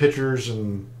the right pitchers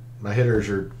and my hitters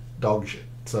are dog shit.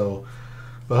 So,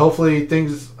 but hopefully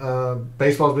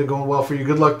baseball's been going well for you.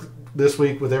 Good luck this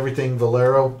week with everything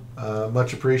Valero.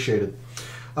 Much appreciated.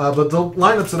 But the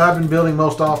lineups that I've been building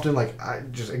most often,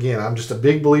 I'm just a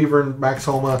big believer in Max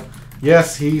Homa.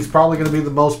 Yes, he's probably going to be the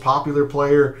most popular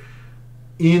player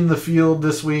in the field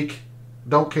this week.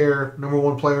 Don't care. Number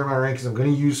one player in my rankings. I'm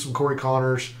going to use some Corey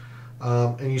Connors.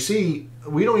 And you see,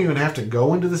 we don't even have to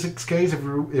go into the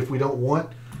 6Ks if we don't want.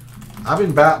 I've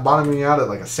been bottoming out at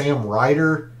like a Sam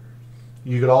Ryder.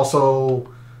 You could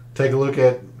also take a look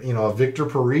at a Victor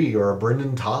Paris or a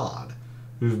Brendan Todd,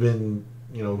 who's been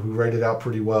who rated out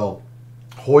pretty well.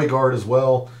 Højgaard as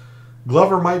well.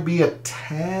 Glover might be a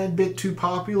tad bit too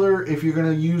popular if you're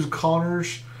going to use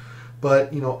Connors,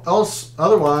 but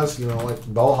otherwise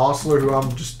like Bell Hostler, who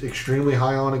I'm just extremely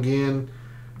high on again.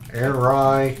 Aaron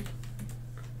Rai.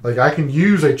 Like I can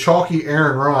use a chalky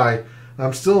Aaron Rai.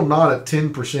 I'm still not at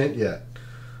 10% yet.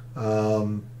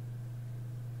 I'd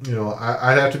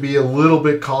have to be a little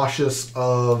bit cautious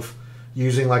of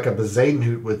using like a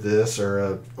Bezadenhout with this,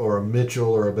 or a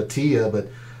Mitchell or a Batia, but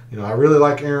I really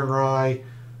like Aaron Rai.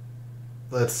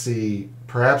 Let's see,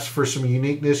 perhaps for some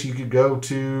uniqueness you could go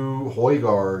to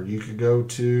Højgaard. You could go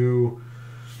to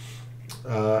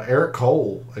Eric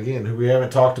Cole, again, who we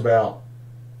haven't talked about,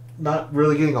 not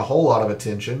really getting a whole lot of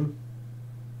attention.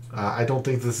 I don't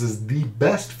think this is the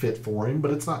best fit for him,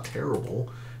 but it's not terrible.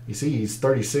 You see, he's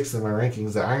 36th in my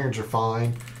rankings. The irons are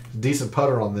fine. Decent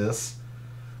putter on this.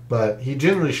 But he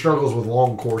generally struggles with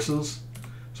long courses.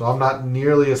 So I'm not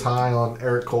nearly as high on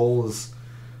Eric Cole as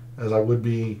I would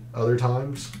be other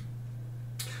times.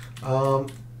 I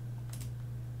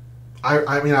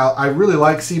really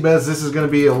like Seabez. This is going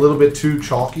to be a little bit too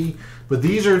chalky. But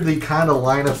these are the kind of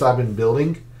lineups I've been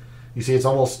building. You see, it's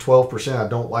almost 12%. I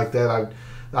don't like that.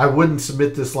 I wouldn't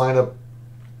submit this lineup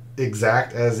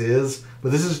exact as is.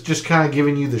 But this is just kind of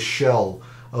giving you the shell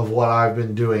of what I've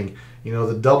been doing.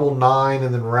 The double 9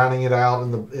 and then rounding it out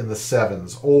in the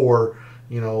 7s. Or,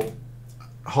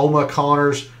 Homa,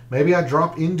 Connors. Maybe I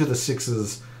drop into the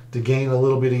 6s to gain a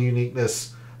little bit of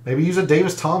uniqueness. Maybe use a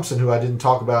Davis Thompson, who I didn't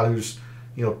talk about, who's,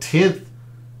 10th,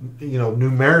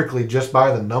 numerically just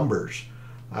by the numbers.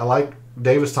 I like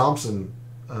Davis Thompson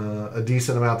a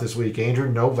decent amount this week. Andrew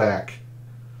Novak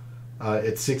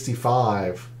at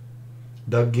 65.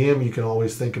 Doug Gim you can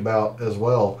always think about as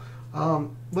well.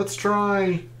 Let's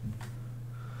try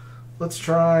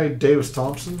Davis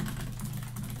Thompson.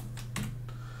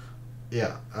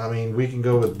 Yeah, I mean, we can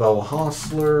go with Bubba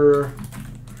Hostler,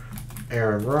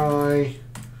 Aaron Rai. I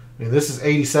mean, this is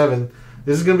 87.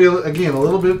 This is going to be, again, a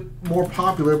little bit more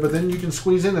popular, but then you can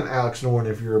squeeze in an Alex Noren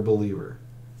if you're a believer.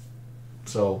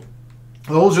 So,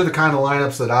 those are the kind of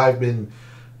lineups that I've been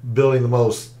building the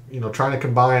most. Trying to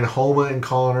combine Homa and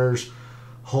Connors,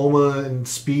 Homa and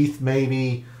Spieth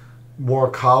maybe,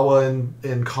 Morikawa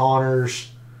and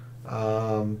Connors,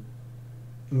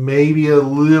 maybe a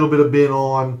little bit of Ben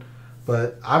on,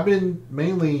 but I've been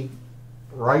mainly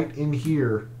right in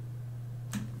here.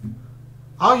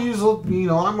 I'll use,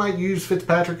 I might use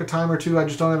Fitzpatrick a time or two. I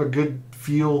just don't have a good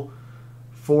feel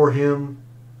for him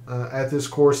at this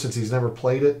course since he's never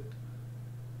played it.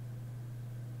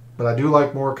 But I do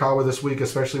like Morikawa this week,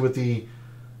 especially with the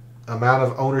amount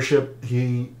of ownership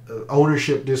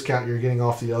discount you're getting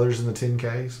off the others in the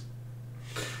 10Ks.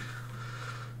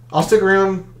 I'll stick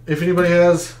around if anybody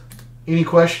has any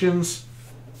questions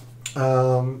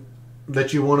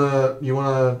that you want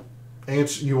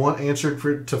answered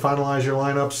to finalize your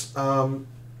lineups.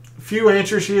 Few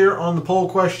answers here on the poll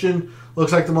question.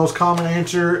 Looks like the most common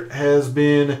answer has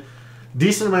been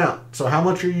decent amount. So how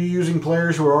much are you using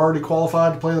players who are already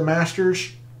qualified to play the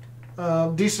Masters?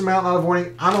 Decent amount, not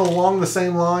avoiding. I'm along the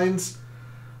same lines.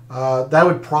 That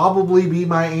would probably be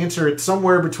my answer. It's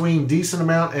somewhere between decent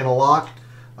amount and a lot.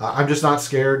 I'm just not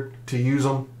scared to use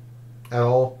them at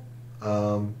all.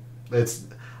 I'm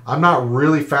not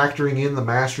really factoring in the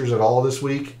Masters at all this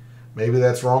week. Maybe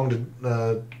that's wrong.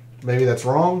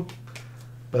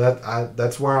 But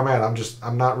that's where I'm at.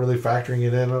 I'm not really factoring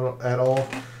it in at all.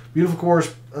 Beautiful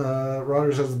course.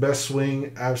 Rogers has the best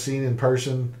swing I've seen in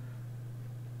person.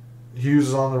 Hughes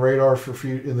is on the radar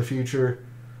in the future.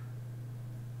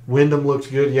 Wyndham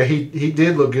looked good. Yeah, he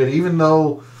did look good. Even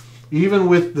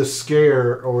with the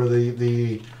scare or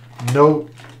the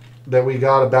note that we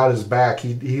got about his back,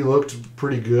 he looked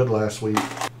pretty good last week.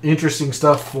 Interesting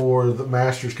stuff for the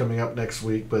Masters coming up next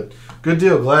week. But good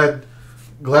deal.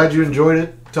 Glad you enjoyed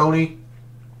it, Tony.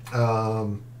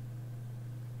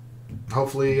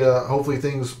 Hopefully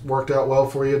things worked out well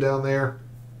for you down there,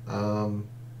 and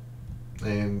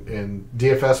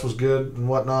DFS was good and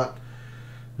whatnot.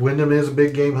 Wyndham is a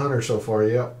big game hunter so far.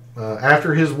 Yeah,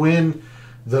 after his win,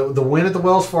 the win at the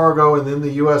Wells Fargo and then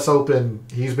the U.S. Open,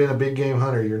 he's been a big game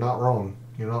hunter. You're not wrong.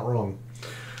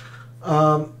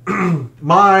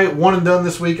 My one and done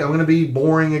this week. I'm going to be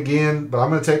boring again, but I'm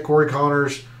going to take Corey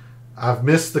Connors. I've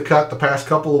missed the cut the past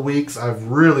couple of weeks. I've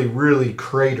really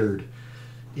cratered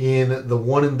in the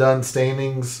one and done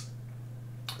standings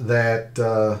that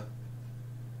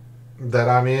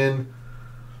I'm in.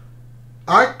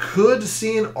 I could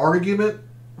see an argument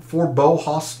for Bo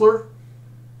Hostler.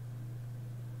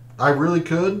 I really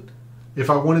could if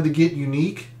I wanted to get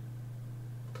unique.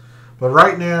 But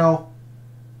right now,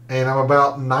 and I'm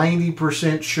about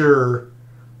 90% sure,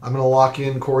 I'm going to lock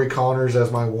in Corey Connors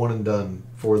as my one and done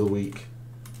for the week.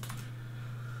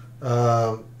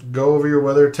 Go over your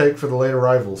weather take for the late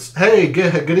arrivals. Hey,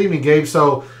 good evening, Gabe.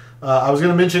 So I was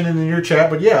going to mention it in your chat,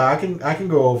 but yeah, I can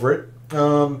go over it.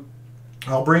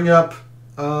 I'll bring up.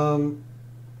 Let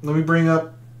me bring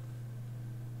up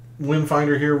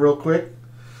Windfinder here real quick.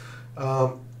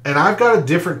 And I've got a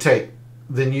different take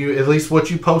than you. At least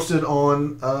what you posted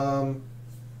on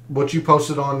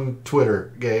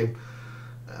Twitter, Gabe.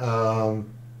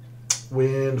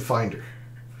 Windfinder.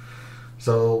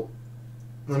 So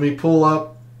let me pull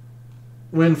up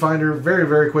Windfinder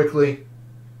very quickly.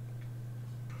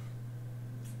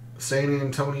 San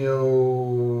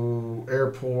Antonio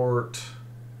Airport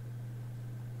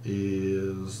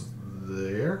is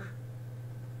there.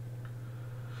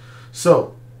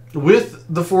 So with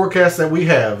the forecast that we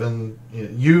have, and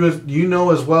you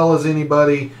know as well as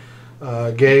anybody,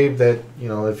 Gabe, that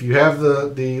if you have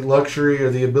the luxury or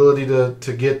the ability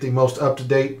to get the most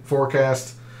up-to-date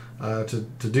forecast, to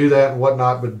do that and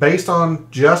whatnot, but based on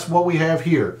just what we have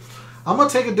here, I'm going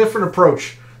to take a different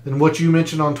approach than what you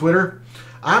mentioned on Twitter.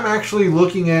 I'm actually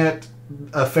looking at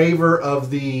a favor of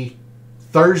the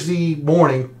Thursday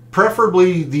morning,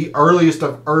 preferably the earliest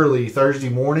of early Thursday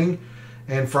morning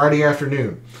and Friday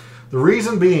afternoon. The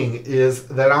reason being is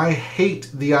that I hate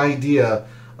the idea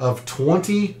of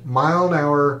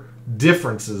 20-mile-an-hour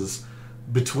differences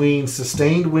between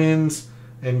sustained winds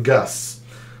and gusts.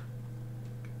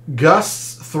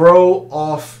 Gusts throw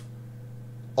off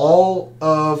all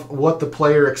of what the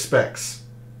player expects.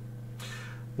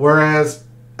 Whereas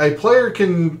a player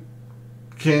can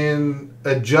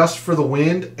adjust for the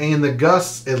wind, and the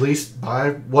gusts, at least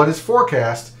by what is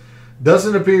forecast,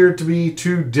 doesn't appear to be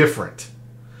too different.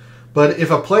 But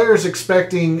if a player is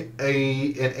expecting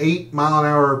an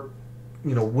 8-mile-an-hour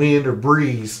wind or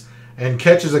breeze and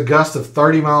catches a gust of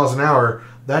 30 miles an hour,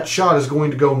 that shot is going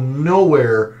to go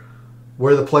nowhere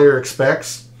where the player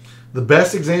expects. The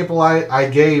best example I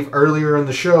gave earlier in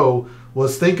the show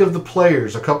was, think of the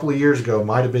players a couple of years ago,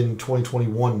 might have been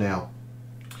 2021 now,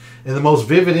 And the most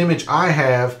vivid image I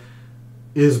have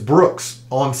is Brooks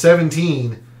on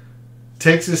 17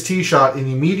 takes his tee shot and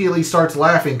immediately starts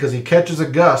laughing because he catches a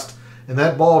gust and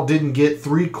that ball didn't get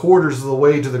 3/4 of the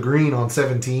way to the green on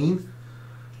 17.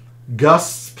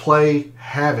 Gusts play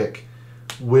havoc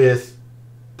with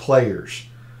players.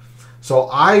 So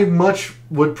I much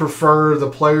would prefer the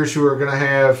players who are going to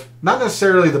have not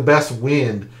necessarily the best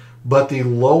wind, but the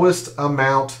lowest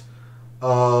amount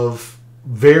of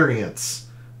variance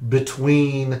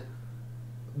between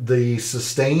the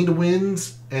sustained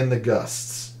winds and the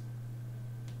gusts.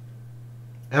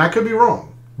 And I could be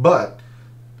wrong, but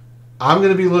I'm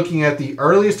going to be looking at the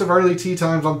earliest of early tee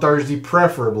times on Thursday,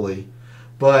 preferably.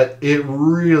 But it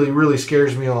really, really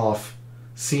scares me off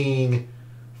seeing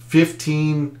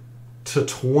 15 to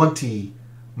 20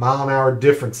 mile-an-hour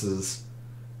differences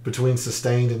between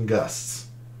sustained and gusts.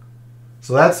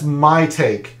 So that's my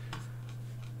take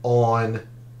on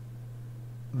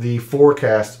the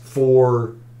forecast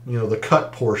for, the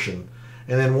cut portion.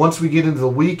 And then once we get into the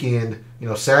weekend,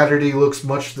 Saturday looks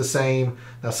much the same.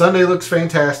 Now Sunday looks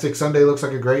fantastic. Sunday looks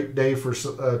like a great day for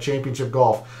championship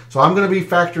golf. So I'm going to be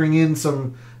factoring in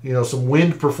some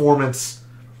wind performance,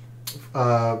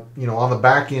 on the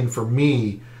back end for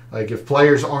me. Like if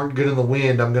players aren't good in the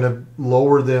wind, I'm going to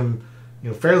lower them,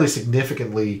 fairly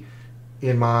significantly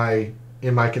in my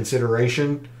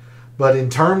consideration. But in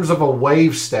terms of a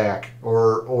wave stack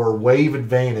or wave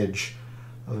advantage,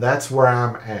 that's where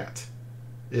I'm at.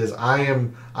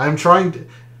 I'm trying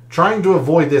to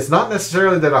avoid this. Not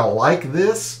necessarily that I like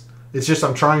this. It's just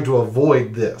I'm trying to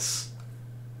avoid this.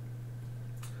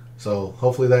 So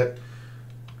hopefully that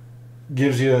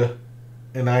gives you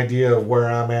an idea of where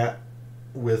I'm at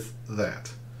with that.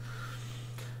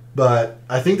 But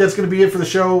I think that's going to be it for the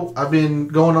show. I've been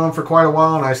going on for quite a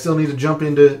while, and I still need to jump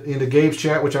into Gabe's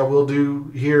chat, which I will do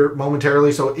here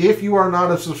momentarily. So if you are not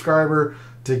a subscriber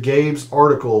to Gabe's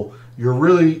article, you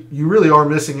really are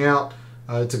missing out.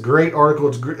 It's a great article.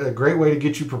 It's a great way to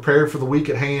get you prepared for the week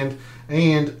at hand.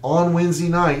 And on Wednesday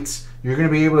nights, you're going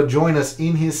to be able to join us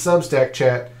in his Substack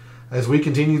chat as we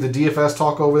continue the DFS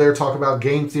talk over there, talk about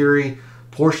game theory,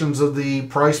 portions of the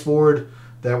price board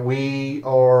that we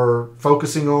are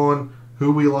focusing on,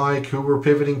 who we like, who we're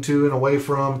pivoting to and away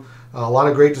from. A lot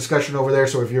of great discussion over there.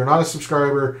 So if you're not a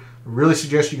subscriber, I really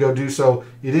suggest you go do so.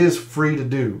 It is free to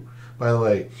do, by the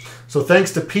way. So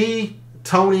thanks to P,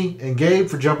 Tony, and Gabe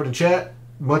for jumping in chat.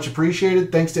 Much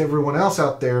appreciated. Thanks to everyone else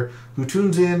out there who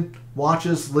tunes in,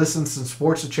 watches, listens, and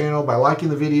supports the channel by liking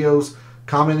the videos,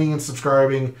 commenting, and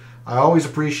subscribing. I always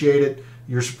appreciate it.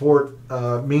 Your support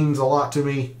means a lot to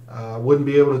me. I wouldn't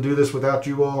be able to do this without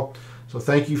you all. So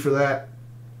thank you for that.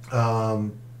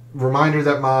 Reminder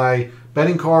that my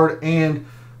betting card and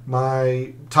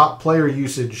my top player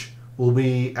usage will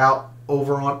be out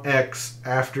over on X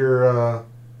after a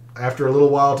little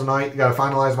while tonight. Got to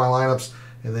finalize my lineups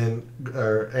and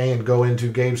then go into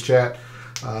Gabe's chat.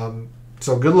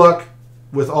 So good luck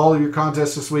with all of your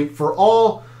contests this week. For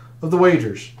all of the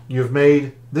wagers you've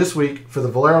made this week for the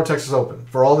Valero Texas Open,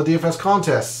 for all the DFS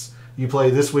contests you play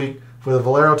this week for the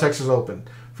Valero Texas Open,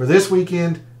 for this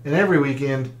weekend and every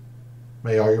weekend,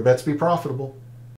 may all your bets be profitable.